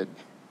David.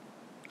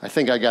 I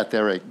think I got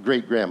that right,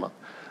 great-grandma.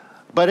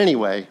 But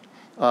anyway,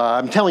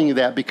 I'm telling you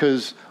that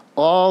because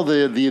all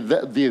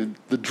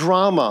the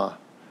drama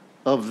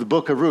of the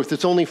book of Ruth,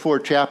 it's only 4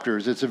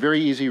 chapters. It's a very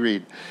easy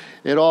read.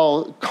 It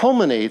all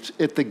culminates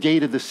at the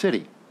gate of the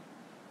city.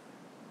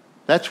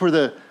 That's where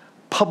the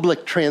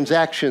public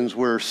transactions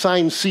were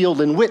signed,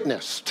 sealed, and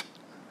witnessed.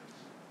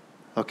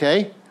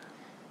 Okay?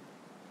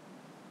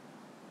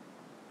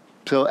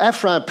 So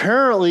Ephron,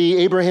 apparently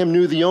Abraham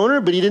knew the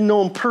owner, but he didn't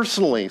know him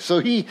personally. So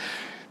he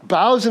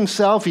bows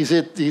himself.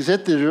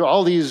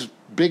 All these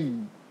big,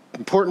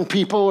 important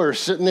people are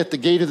sitting at the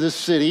gate of this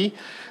city.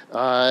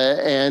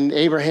 And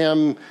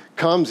Abraham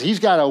comes. He's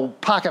got a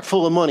pocket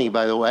full of money,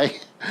 by the way.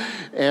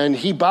 And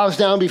he bows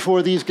down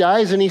before these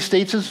guys, and he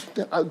states,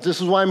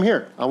 this is why I'm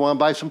here. I want to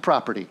buy some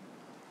property.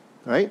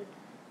 Right?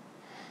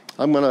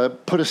 I'm going to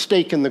put a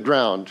stake in the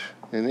ground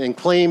and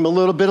claim a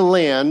little bit of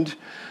land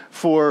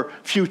for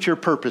future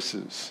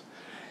purposes.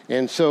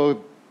 And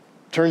so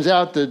turns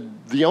out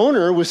that the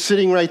owner was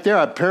sitting right there.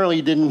 Apparently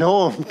he didn't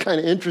know him.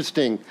 Kind of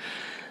interesting.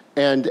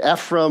 And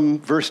Ephron,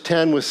 verse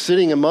 10, was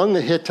sitting among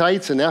the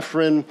Hittites, and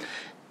Ephron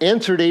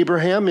answered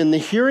Abraham in the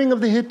hearing of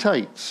the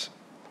Hittites.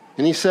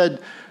 And he said,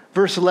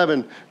 verse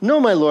 11, no,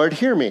 my Lord,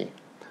 hear me.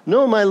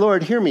 No, my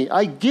Lord, hear me.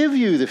 I give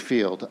you the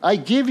field. I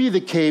give you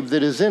the cave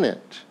that is in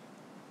it.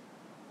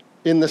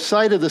 In the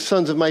sight of the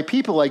sons of my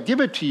people, I give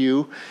it to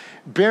you.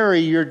 Bury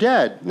your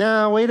dead.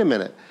 Now, wait a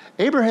minute.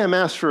 Abraham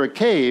asked for a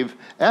cave.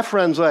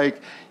 Ephron's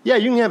like, yeah,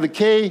 you can have the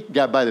cave.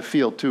 Got to buy the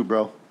field too,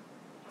 bro.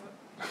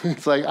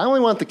 It's like, I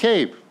only want the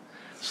cave.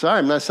 Sorry,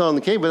 I'm not selling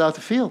the cave without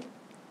the field.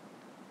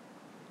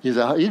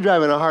 You're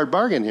driving a hard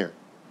bargain here.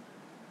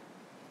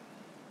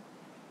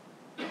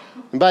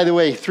 And by the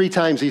way, 3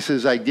 times he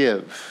says, I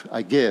give,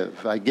 I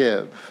give, I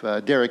give.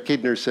 Derek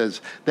Kidner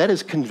says, that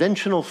is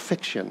conventional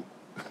fiction.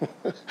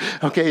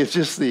 Okay, it's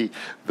just the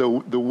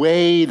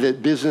way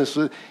that business,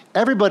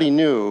 everybody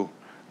knew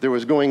there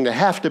was going to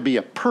have to be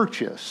a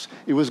purchase.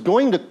 It was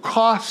going to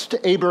cost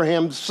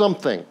Abraham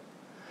something.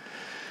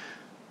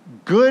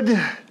 Good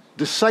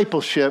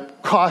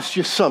discipleship costs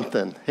you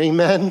something.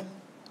 Amen?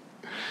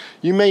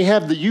 You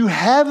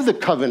have the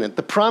covenant,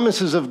 the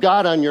promises of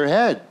God on your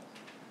head.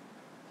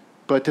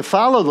 But to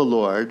follow the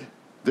Lord,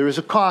 there is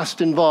a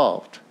cost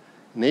involved.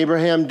 And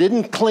Abraham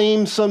didn't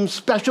claim some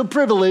special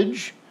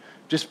privilege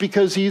just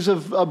because he's a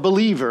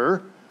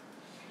believer.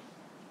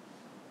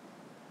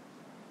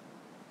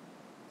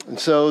 And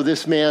so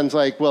this man's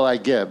like, well, I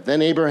give.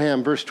 Then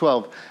Abraham, verse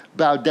 12,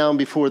 bowed down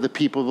before the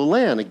people of the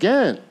land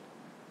again.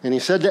 And he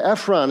said to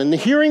Ephron, in the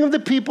hearing of the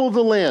people of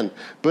the land,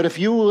 but if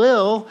you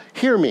will,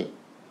 hear me.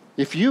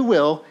 If you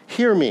will,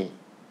 hear me.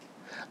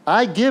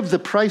 I give the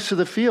price of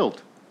the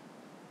field.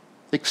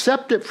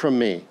 Accept it from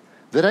me,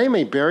 that I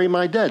may bury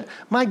my dead.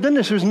 My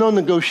goodness, there's no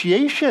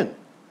negotiation.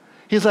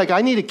 He's like,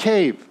 I need a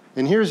cave,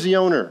 and here's the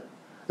owner.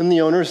 And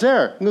the owner's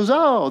there. He goes,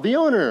 oh, the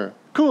owner.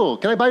 Cool.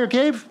 Can I buy your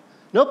cave?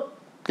 Nope.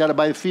 Got to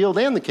buy the field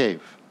and the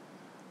cave.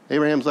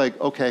 Abraham's like,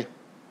 okay.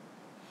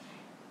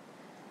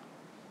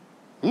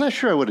 I'm not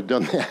sure I would have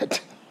done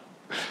that.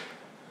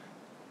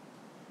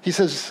 He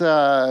says,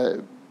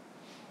 that's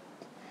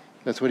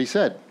what he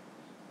said.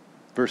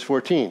 Verse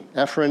 14,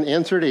 Ephron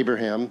answered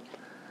Abraham.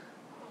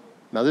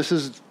 Now this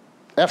is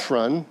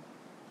Ephron.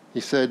 He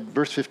said,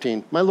 verse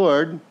 15, my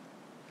Lord,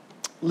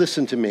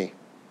 listen to me.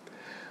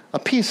 A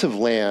piece of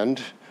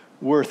land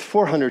worth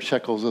 400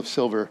 shekels of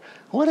silver.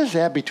 What is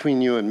that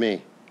between you and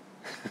me?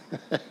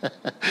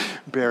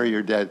 Bury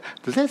your dead.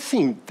 That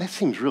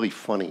seems really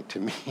funny to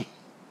me.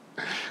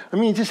 I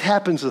mean, he just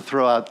happens to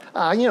throw out,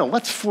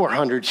 what's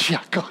 400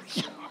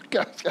 shekels?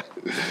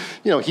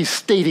 He's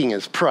stating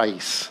his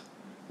price.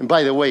 And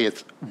by the way,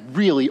 it's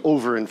really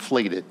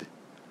overinflated.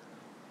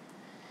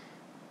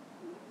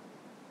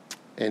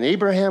 And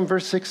Abraham,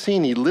 verse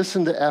 16, he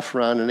listened to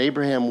Ephron, and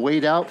Abraham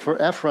weighed out for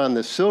Ephron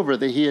the silver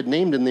that he had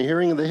named in the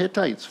hearing of the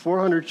Hittites,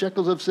 400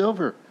 shekels of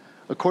silver,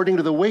 according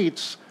to the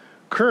weights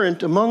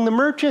current among the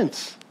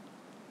merchants.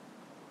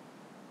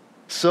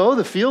 So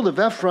the field of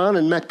Ephron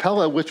and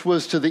Machpelah, which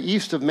was to the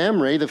east of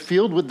Mamre, the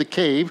field with the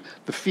cave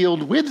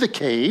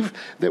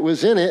that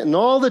was in it, and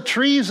all the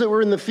trees that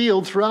were in the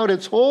field throughout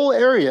its whole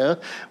area,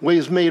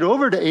 was made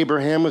over to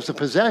Abraham as a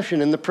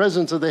possession in the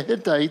presence of the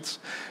Hittites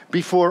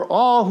before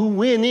all who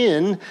went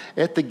in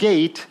at the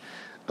gate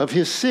of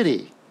his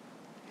city.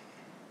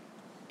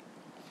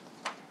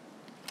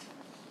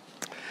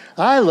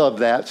 I love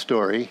that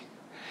story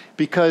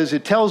because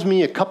it tells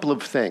me a couple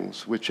of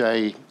things, which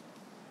I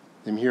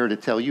am here to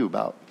tell you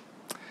about.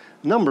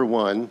 Number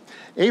one,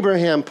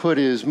 Abraham put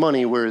his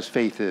money where his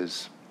faith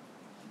is.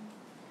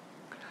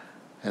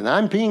 And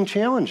I'm being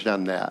challenged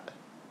on that.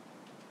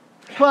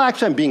 Well,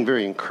 actually, I'm being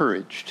very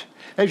encouraged.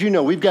 As you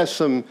know, we've got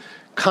some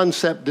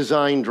concept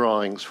design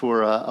drawings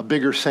for a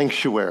bigger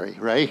sanctuary,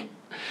 right?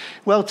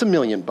 Well, it's $1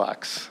 million,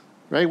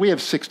 right? We have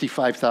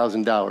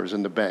 $65,000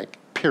 in the bank,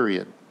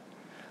 period.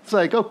 It's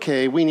like,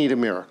 okay, we need a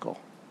miracle.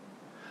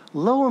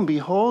 Lo and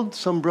behold,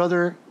 some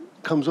brother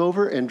comes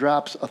over and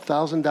drops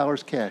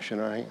 $1,000 cash in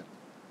our hand.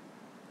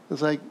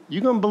 It's like, you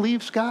gonna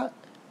believe Scott?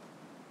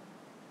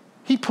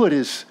 He put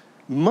his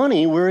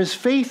money where his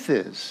faith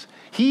is.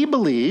 He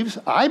believes,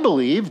 I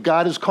believe,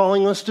 God is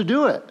calling us to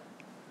do it.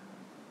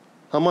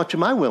 How much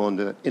am I willing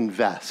to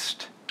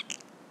invest?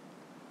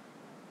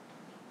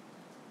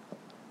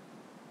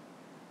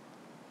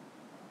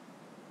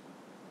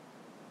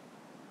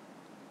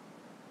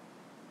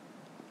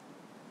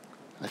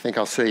 I think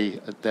I'll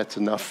say that's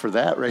enough for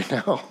that right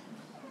now.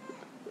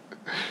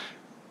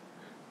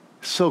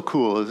 So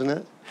cool, isn't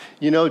it?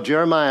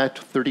 Jeremiah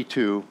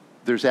 32,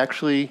 there's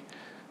actually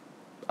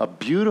a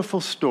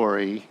beautiful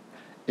story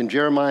in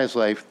Jeremiah's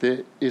life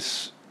that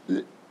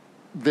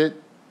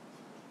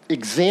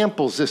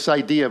examples this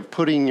idea of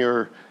putting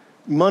your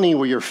money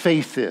where your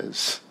faith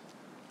is.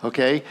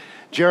 Okay?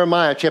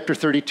 Jeremiah chapter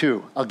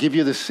 32, I'll give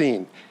you the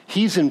scene.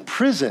 He's in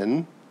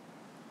prison.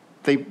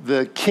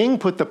 The king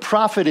put the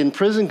prophet in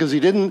prison because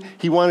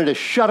he wanted to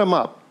shut him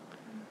up.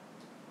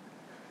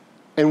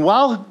 And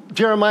while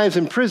Jeremiah's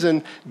in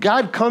prison,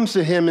 God comes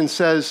to him and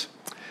says,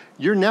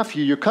 your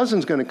nephew, your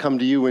cousin's going to come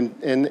to you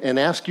and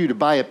ask you to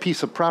buy a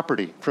piece of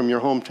property from your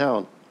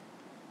hometown.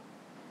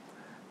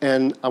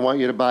 And I want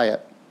you to buy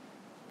it.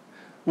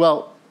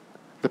 Well,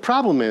 the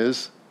problem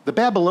is the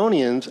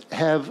Babylonians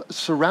have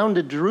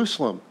surrounded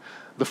Jerusalem.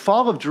 The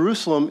fall of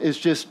Jerusalem is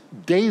just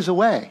days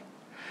away.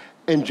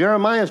 And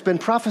Jeremiah has been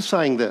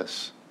prophesying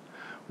this.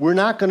 We're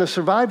not going to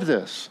survive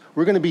this.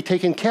 We're going to be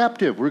taken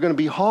captive. We're going to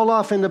be hauled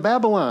off into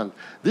Babylon.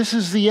 This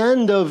is the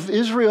end of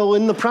Israel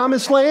in the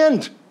promised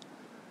land.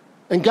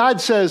 And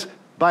God says,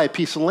 buy a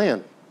piece of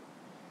land.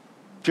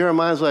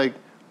 Jeremiah's like,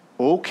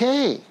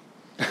 okay.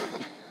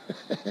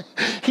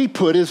 He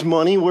put his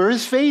money where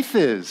his faith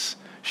is.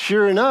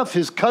 Sure enough,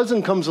 his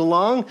cousin comes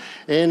along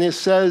and it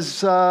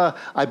says,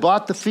 I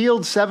bought the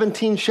field,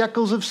 17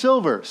 shekels of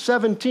silver.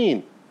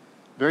 17.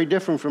 Very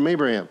different from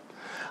Abraham.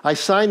 I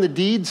signed the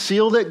deed,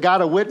 sealed it, got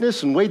a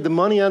witness, and weighed the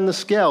money on the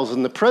scales.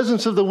 In the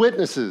presence of the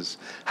witnesses,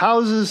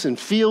 houses and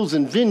fields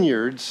and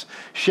vineyards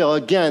shall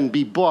again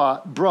be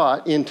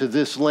brought into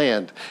this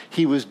land.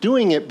 He was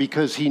doing it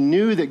because he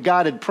knew that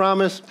God had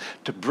promised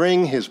to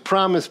bring his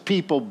promised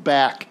people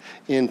back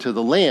into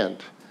the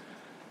land.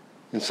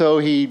 And so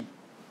he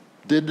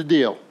did the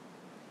deal.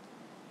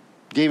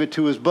 Gave it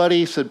to his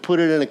buddy, said put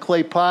it in a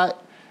clay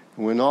pot.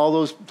 And when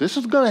this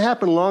is going to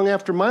happen long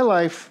after my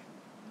life.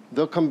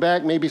 They'll come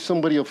back, maybe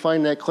somebody will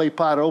find that clay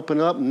pot, open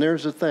up, and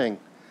there's the thing.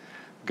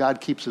 God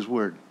keeps his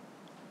word.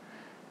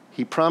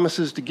 He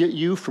promises to get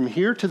you from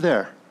here to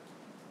there.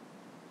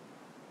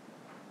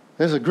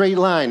 There's a great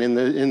line in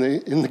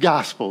the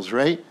Gospels,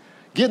 right?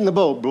 Get in the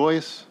boat,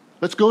 boys.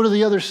 Let's go to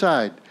the other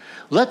side.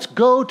 Let's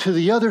go to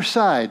the other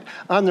side.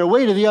 On their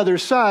way to the other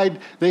side,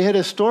 they hit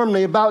a storm,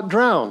 they about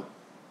drown.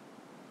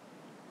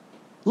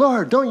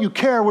 Lord, don't you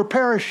care? We're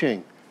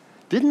perishing.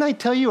 Didn't I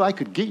tell you I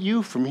could get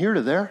you from here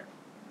to there?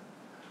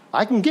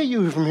 I can get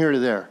you from here to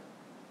there.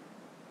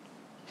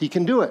 He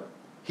can do it.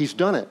 He's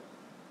done it.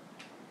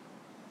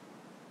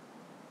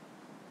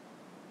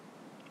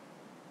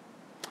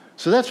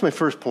 So that's my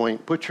first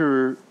point. Put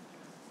your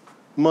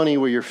money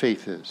where your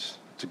faith is.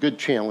 It's a good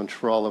challenge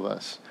for all of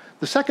us.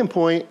 The second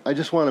point I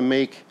just want to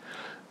make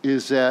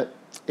is that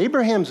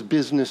Abraham's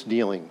business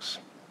dealings,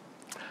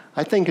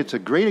 I think it's a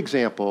great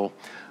example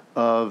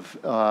of,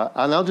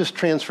 and I'll just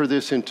transfer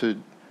this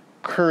into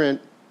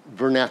current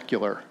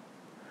vernacular.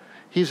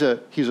 He's a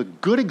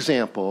good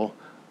example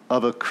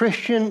of a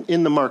Christian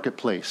in the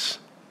marketplace.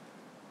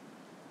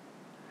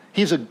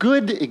 He's a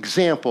good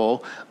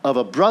example of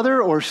a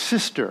brother or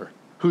sister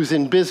who's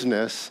in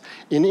business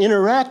in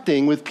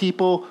interacting with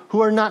people who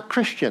are not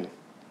Christian.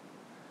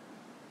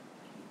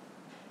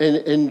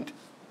 And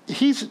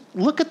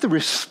look at the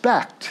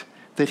respect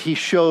that he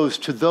shows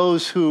to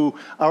those who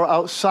are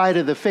outside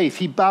of the faith.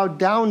 He bowed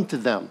down to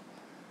them.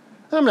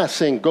 I'm not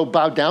saying go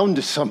bow down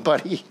to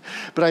somebody,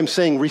 but I'm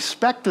saying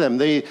respect them.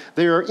 They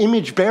are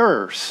image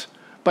bearers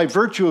by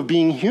virtue of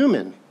being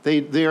human.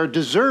 They are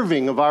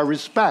deserving of our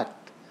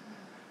respect.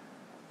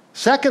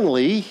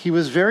 Secondly, he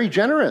was very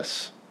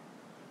generous.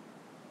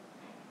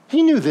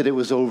 He knew that it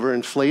was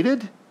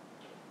overinflated.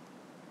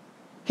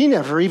 He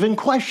never even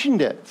questioned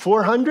it.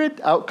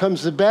 400, out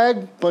comes the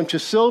bag, bunch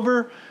of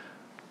silver,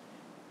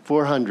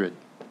 400.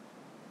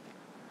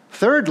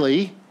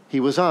 Thirdly, he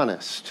was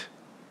honest.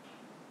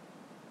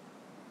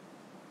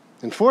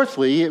 And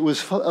fourthly, it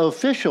was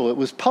official, it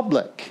was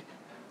public.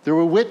 There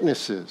were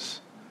witnesses.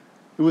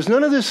 It was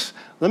none of this,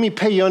 let me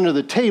pay you under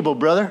the table,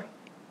 brother,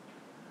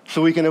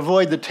 so we can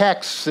avoid the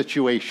tax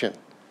situation.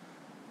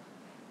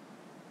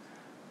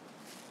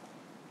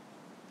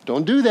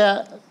 Don't do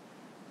that.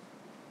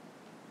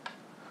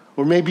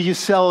 Or maybe you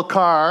sell a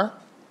car,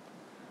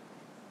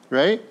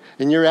 right?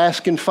 And you're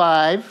asking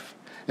 5,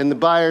 and the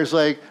buyer's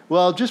like,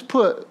 well, just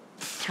put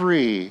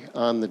 3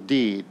 on the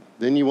deed.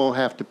 Then you won't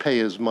have to pay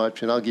as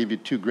much, and I'll give you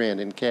 $2,000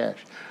 in cash.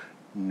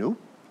 Nope.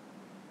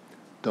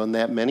 Done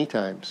that many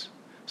times.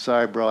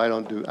 Sorry,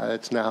 bro,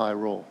 that's not how I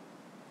roll.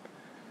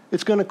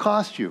 It's going to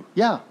cost you.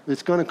 Yeah,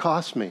 it's going to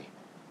cost me.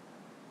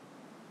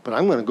 But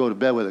I'm going to go to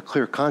bed with a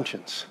clear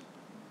conscience.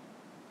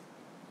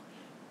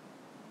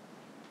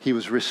 He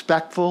was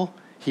respectful.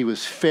 He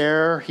was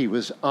fair. He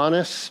was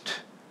honest.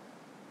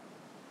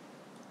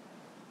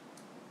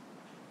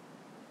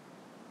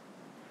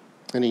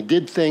 And he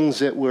did things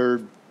that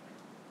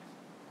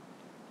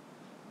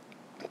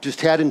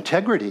just had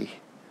integrity.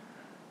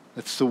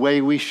 That's the way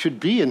we should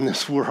be in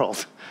this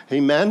world.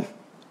 Amen?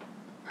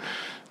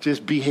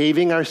 Just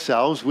behaving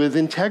ourselves with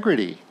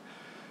integrity.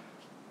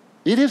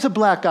 It is a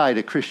black eye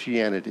to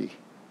Christianity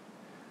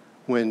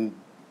when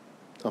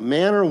a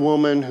man or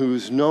woman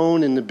who's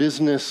known in the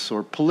business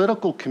or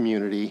political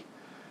community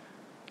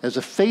as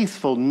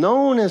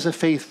known as a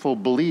faithful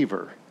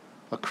believer,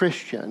 a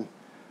Christian,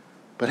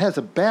 but has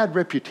a bad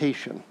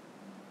reputation.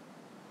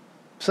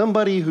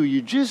 Somebody who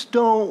you just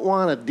don't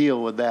want to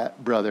deal with,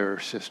 that brother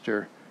or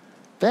sister,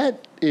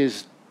 that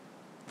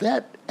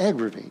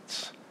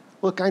aggravates.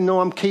 Look, I know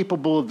I'm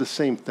capable of the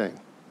same thing.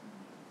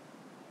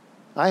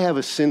 I have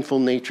a sinful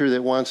nature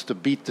that wants to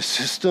beat the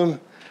system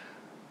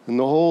and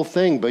the whole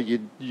thing, but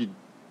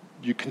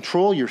you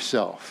control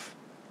yourself.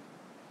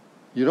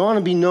 You don't want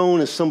to be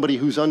known as somebody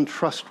who's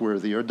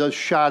untrustworthy or does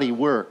shoddy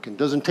work and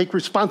doesn't take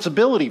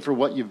responsibility for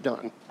what you've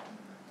done.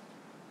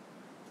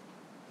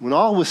 When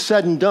all was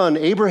said and done,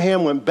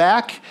 Abraham went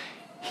back.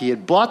 He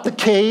had bought the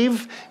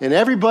cave, and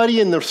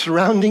everybody in the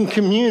surrounding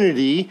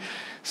community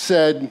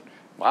said,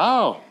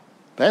 wow,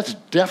 that's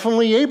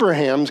definitely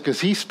Abraham's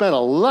because he spent a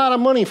lot of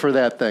money for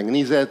that thing. And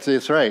he said,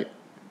 it's right.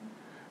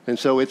 And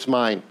so it's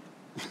mine.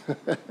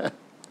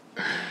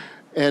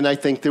 And I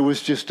think there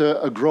was just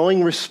a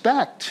growing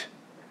respect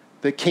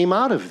that came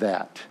out of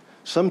that.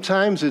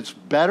 Sometimes it's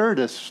better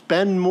to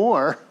spend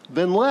more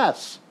than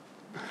less.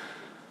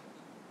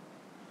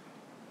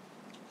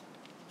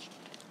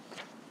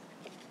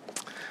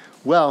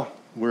 Well,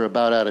 we're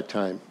about out of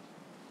time.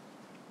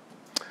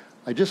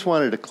 I just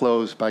wanted to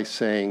close by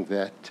saying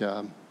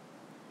that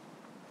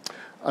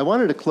I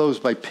wanted to close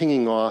by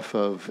pinging off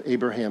of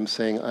Abraham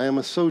saying, I am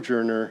a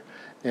sojourner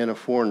and a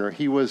foreigner.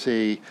 He was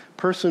a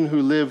person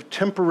who lived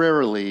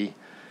temporarily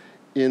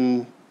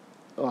in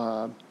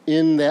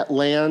that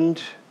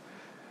land,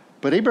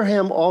 but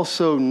Abraham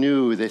also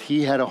knew that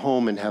he had a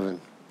home in heaven.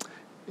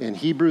 And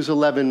Hebrews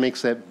 11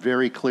 makes that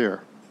very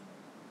clear.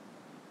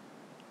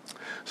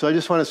 So I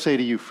just want to say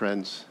to you,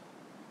 friends,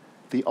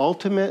 the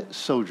ultimate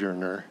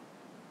sojourner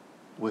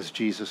was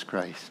Jesus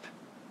Christ.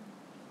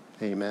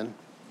 Amen.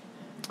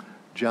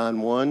 John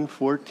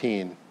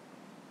 1:14.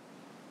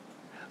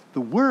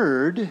 The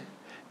Word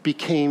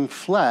became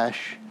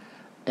flesh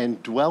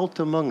and dwelt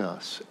among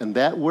us. And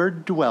that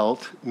word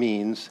dwelt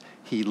means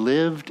he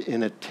lived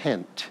in a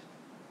tent,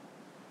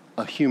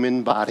 a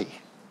human body.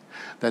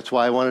 That's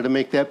why I wanted to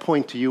make that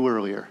point to you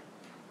earlier.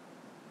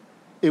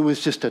 It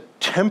was just a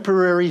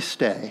temporary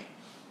stay.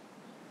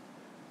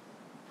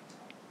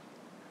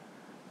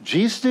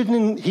 Jesus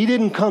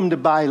didn't come to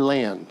buy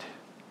land.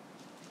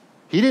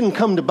 He didn't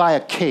come to buy a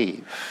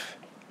cave.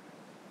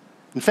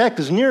 In fact,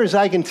 as near as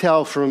I can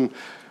tell from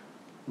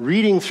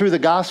reading through the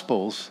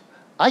Gospels,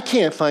 I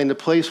can't find a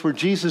place where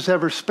Jesus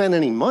ever spent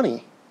any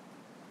money.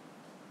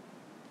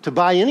 to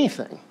buy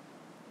anything.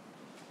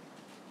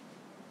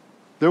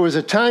 There was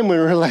a time when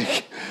we were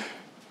like,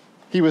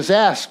 he was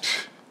asked,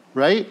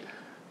 right?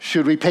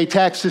 Should we pay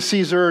tax to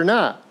Caesar or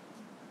not?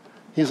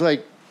 He's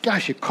like,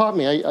 gosh, you caught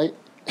me. I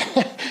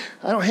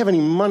I don't have any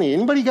money.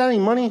 Anybody got any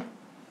money?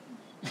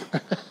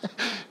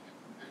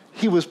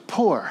 He was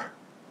poor.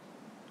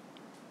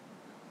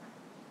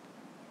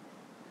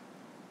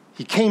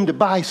 He came to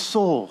buy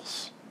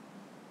souls.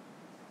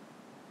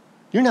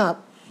 You're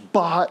not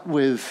bought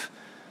with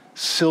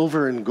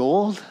silver and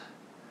gold.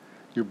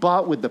 You're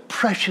bought with the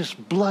precious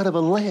blood of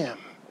a lamb.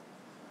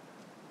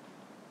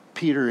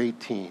 Peter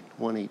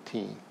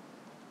 1:18.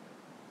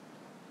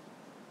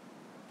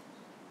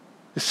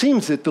 It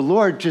seems that the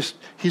Lord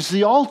he's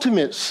the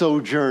ultimate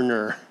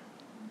sojourner.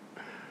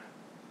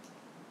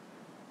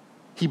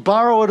 He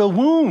borrowed a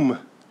womb.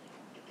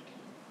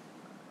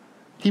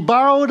 He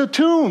borrowed a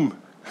tomb.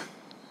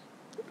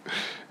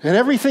 And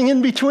everything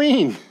in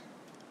between.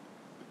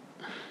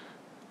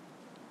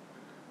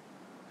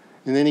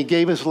 And then he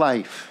gave his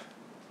life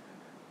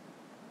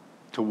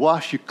to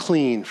wash you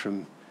clean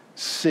from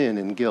sin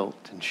and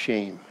guilt and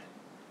shame,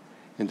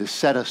 and to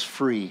set us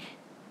free.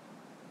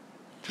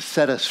 To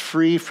set us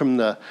free from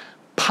the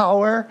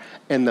power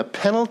and the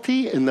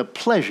penalty and the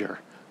pleasure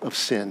of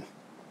sin.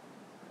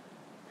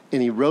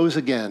 And he rose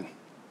again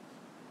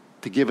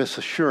to give us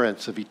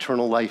assurance of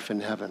eternal life in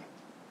heaven.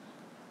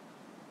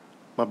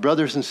 My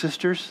brothers and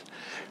sisters,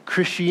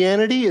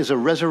 Christianity is a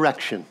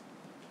resurrection.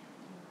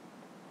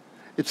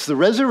 It's the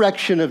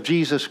resurrection of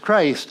Jesus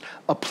Christ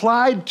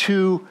applied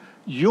to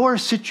your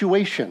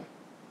situation.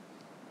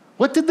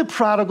 What did the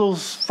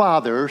prodigal's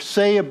father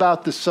say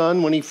about the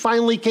son when he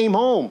finally came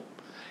home?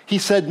 He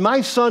said,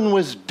 my son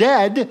was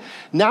dead,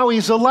 now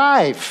he's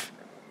alive.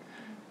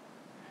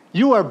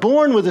 You are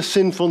born with a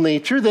sinful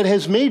nature that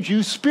has made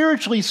you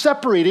spiritually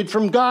separated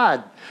from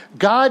God.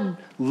 God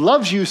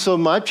loves you so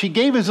much, he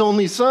gave his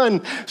only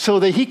son so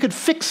that he could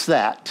fix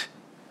that.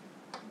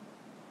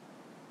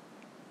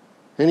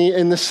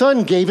 And the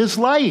son gave his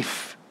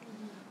life.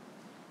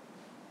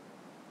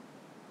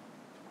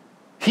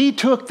 He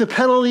took the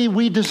penalty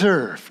we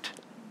deserved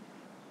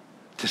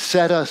to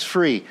set us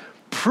free.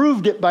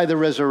 Proved it by the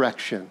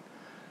resurrection.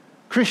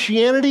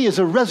 Christianity is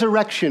a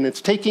resurrection.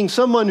 It's taking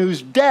someone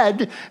who's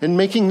dead and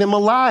making them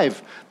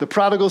alive. The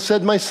prodigal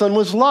said, my son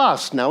was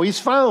lost, now he's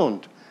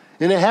found.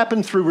 And it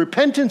happened through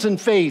repentance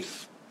and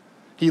faith.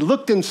 He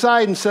looked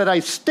inside and said, I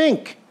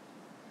stink.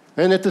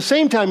 And at the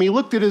same time, he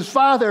looked at his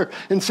father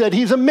and said,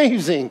 he's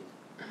amazing.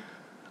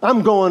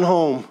 I'm going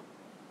home.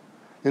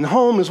 And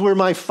home is where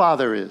my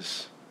father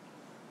is.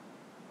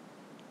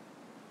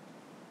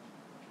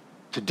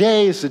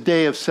 Today is the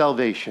day of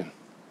salvation.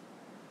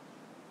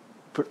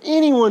 For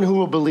anyone who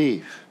will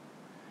believe,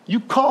 you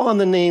call on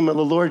the name of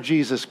the Lord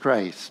Jesus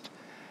Christ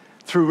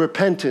through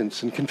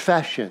repentance and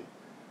confession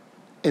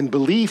and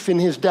belief in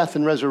his death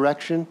and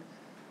resurrection,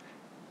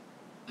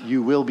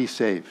 you will be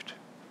saved.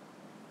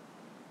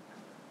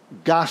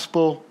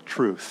 Gospel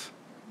truth.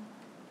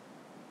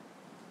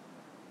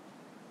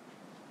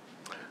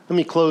 Let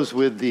me close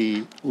with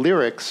the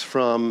lyrics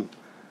from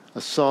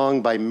a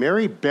song by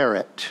Mary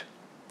Barrett.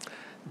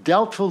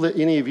 Doubtful that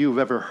any of you have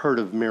ever heard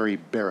of Mary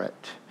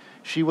Barrett.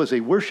 She was a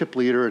worship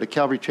leader at a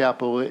Calvary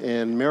Chapel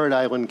in Merritt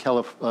Island,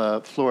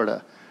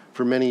 Florida,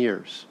 for many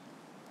years.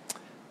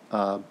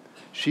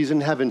 She's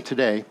in heaven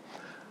today.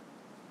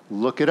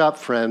 Look it up,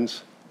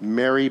 friends.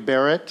 Mary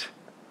Barrett,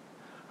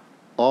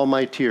 All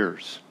My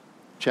Tears.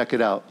 Check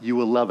it out. You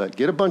will love it.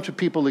 Get a bunch of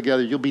people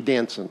together. You'll be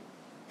dancing.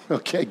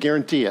 Okay,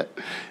 guarantee it.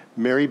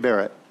 Mary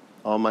Barrett,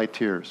 All My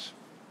Tears.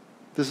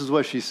 This is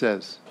what she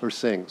says or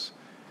sings.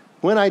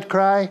 When I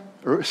die,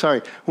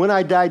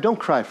 don't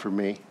cry for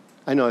me.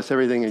 I know it's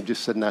everything you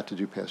just said not to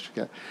do, Pastor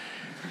Scott.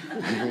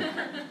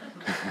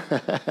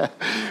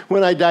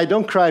 When I die,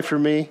 don't cry for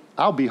me.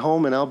 I'll be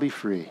home and I'll be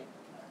free.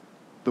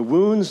 The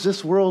wounds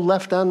this world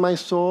left on my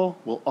soul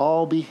will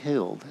all be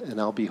healed and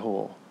I'll be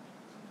whole.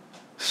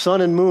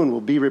 Sun and moon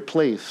will be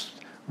replaced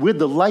with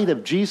the light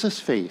of Jesus'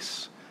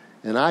 face,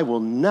 and I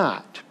will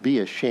not be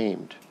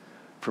ashamed,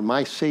 for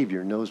my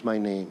Savior knows my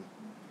name.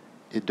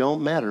 It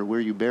don't matter where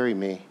you bury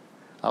me.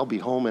 I'll be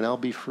home and I'll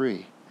be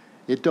free.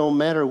 It don't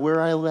matter where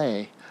I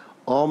lay.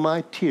 All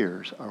my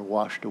tears are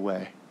washed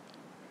away.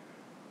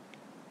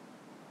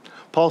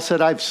 Paul said,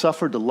 I've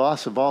suffered the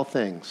loss of all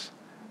things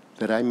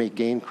that I may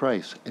gain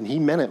Christ. And he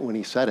meant it when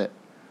he said it.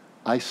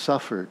 I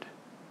suffered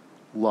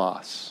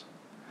loss,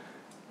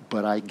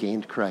 but I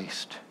gained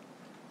Christ.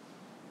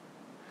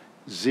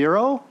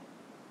 0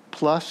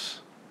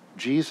 plus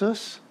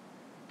Jesus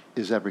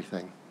is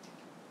everything.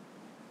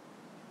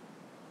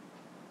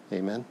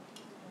 Amen.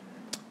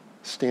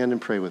 Stand and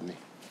pray with me.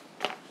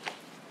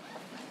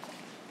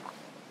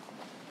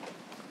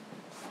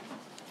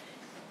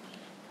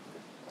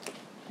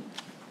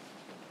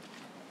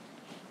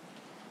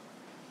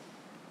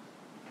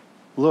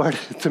 Lord,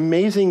 it's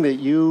amazing that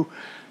you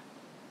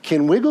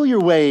can wiggle your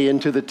way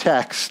into the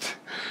text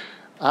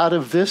out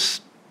of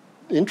this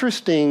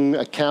interesting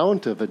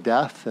account of a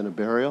death and a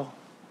burial.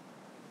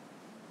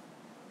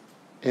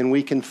 And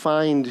we can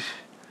find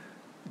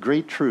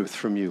great truth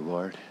from you,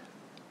 Lord.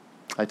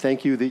 I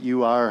thank you that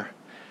you are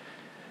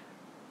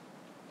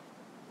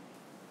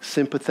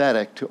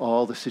sympathetic to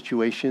all the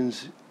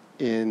situations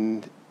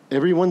in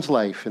everyone's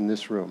life in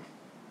this room.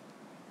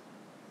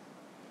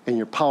 And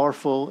you're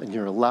powerful and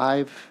you're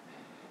alive.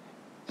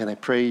 And I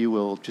pray you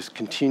will just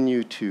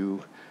continue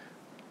to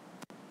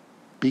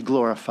be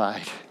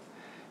glorified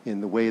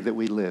in the way that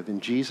we live. In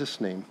Jesus'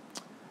 name,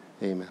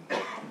 amen.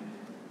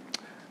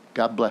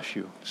 God bless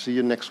you. See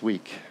you next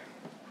week.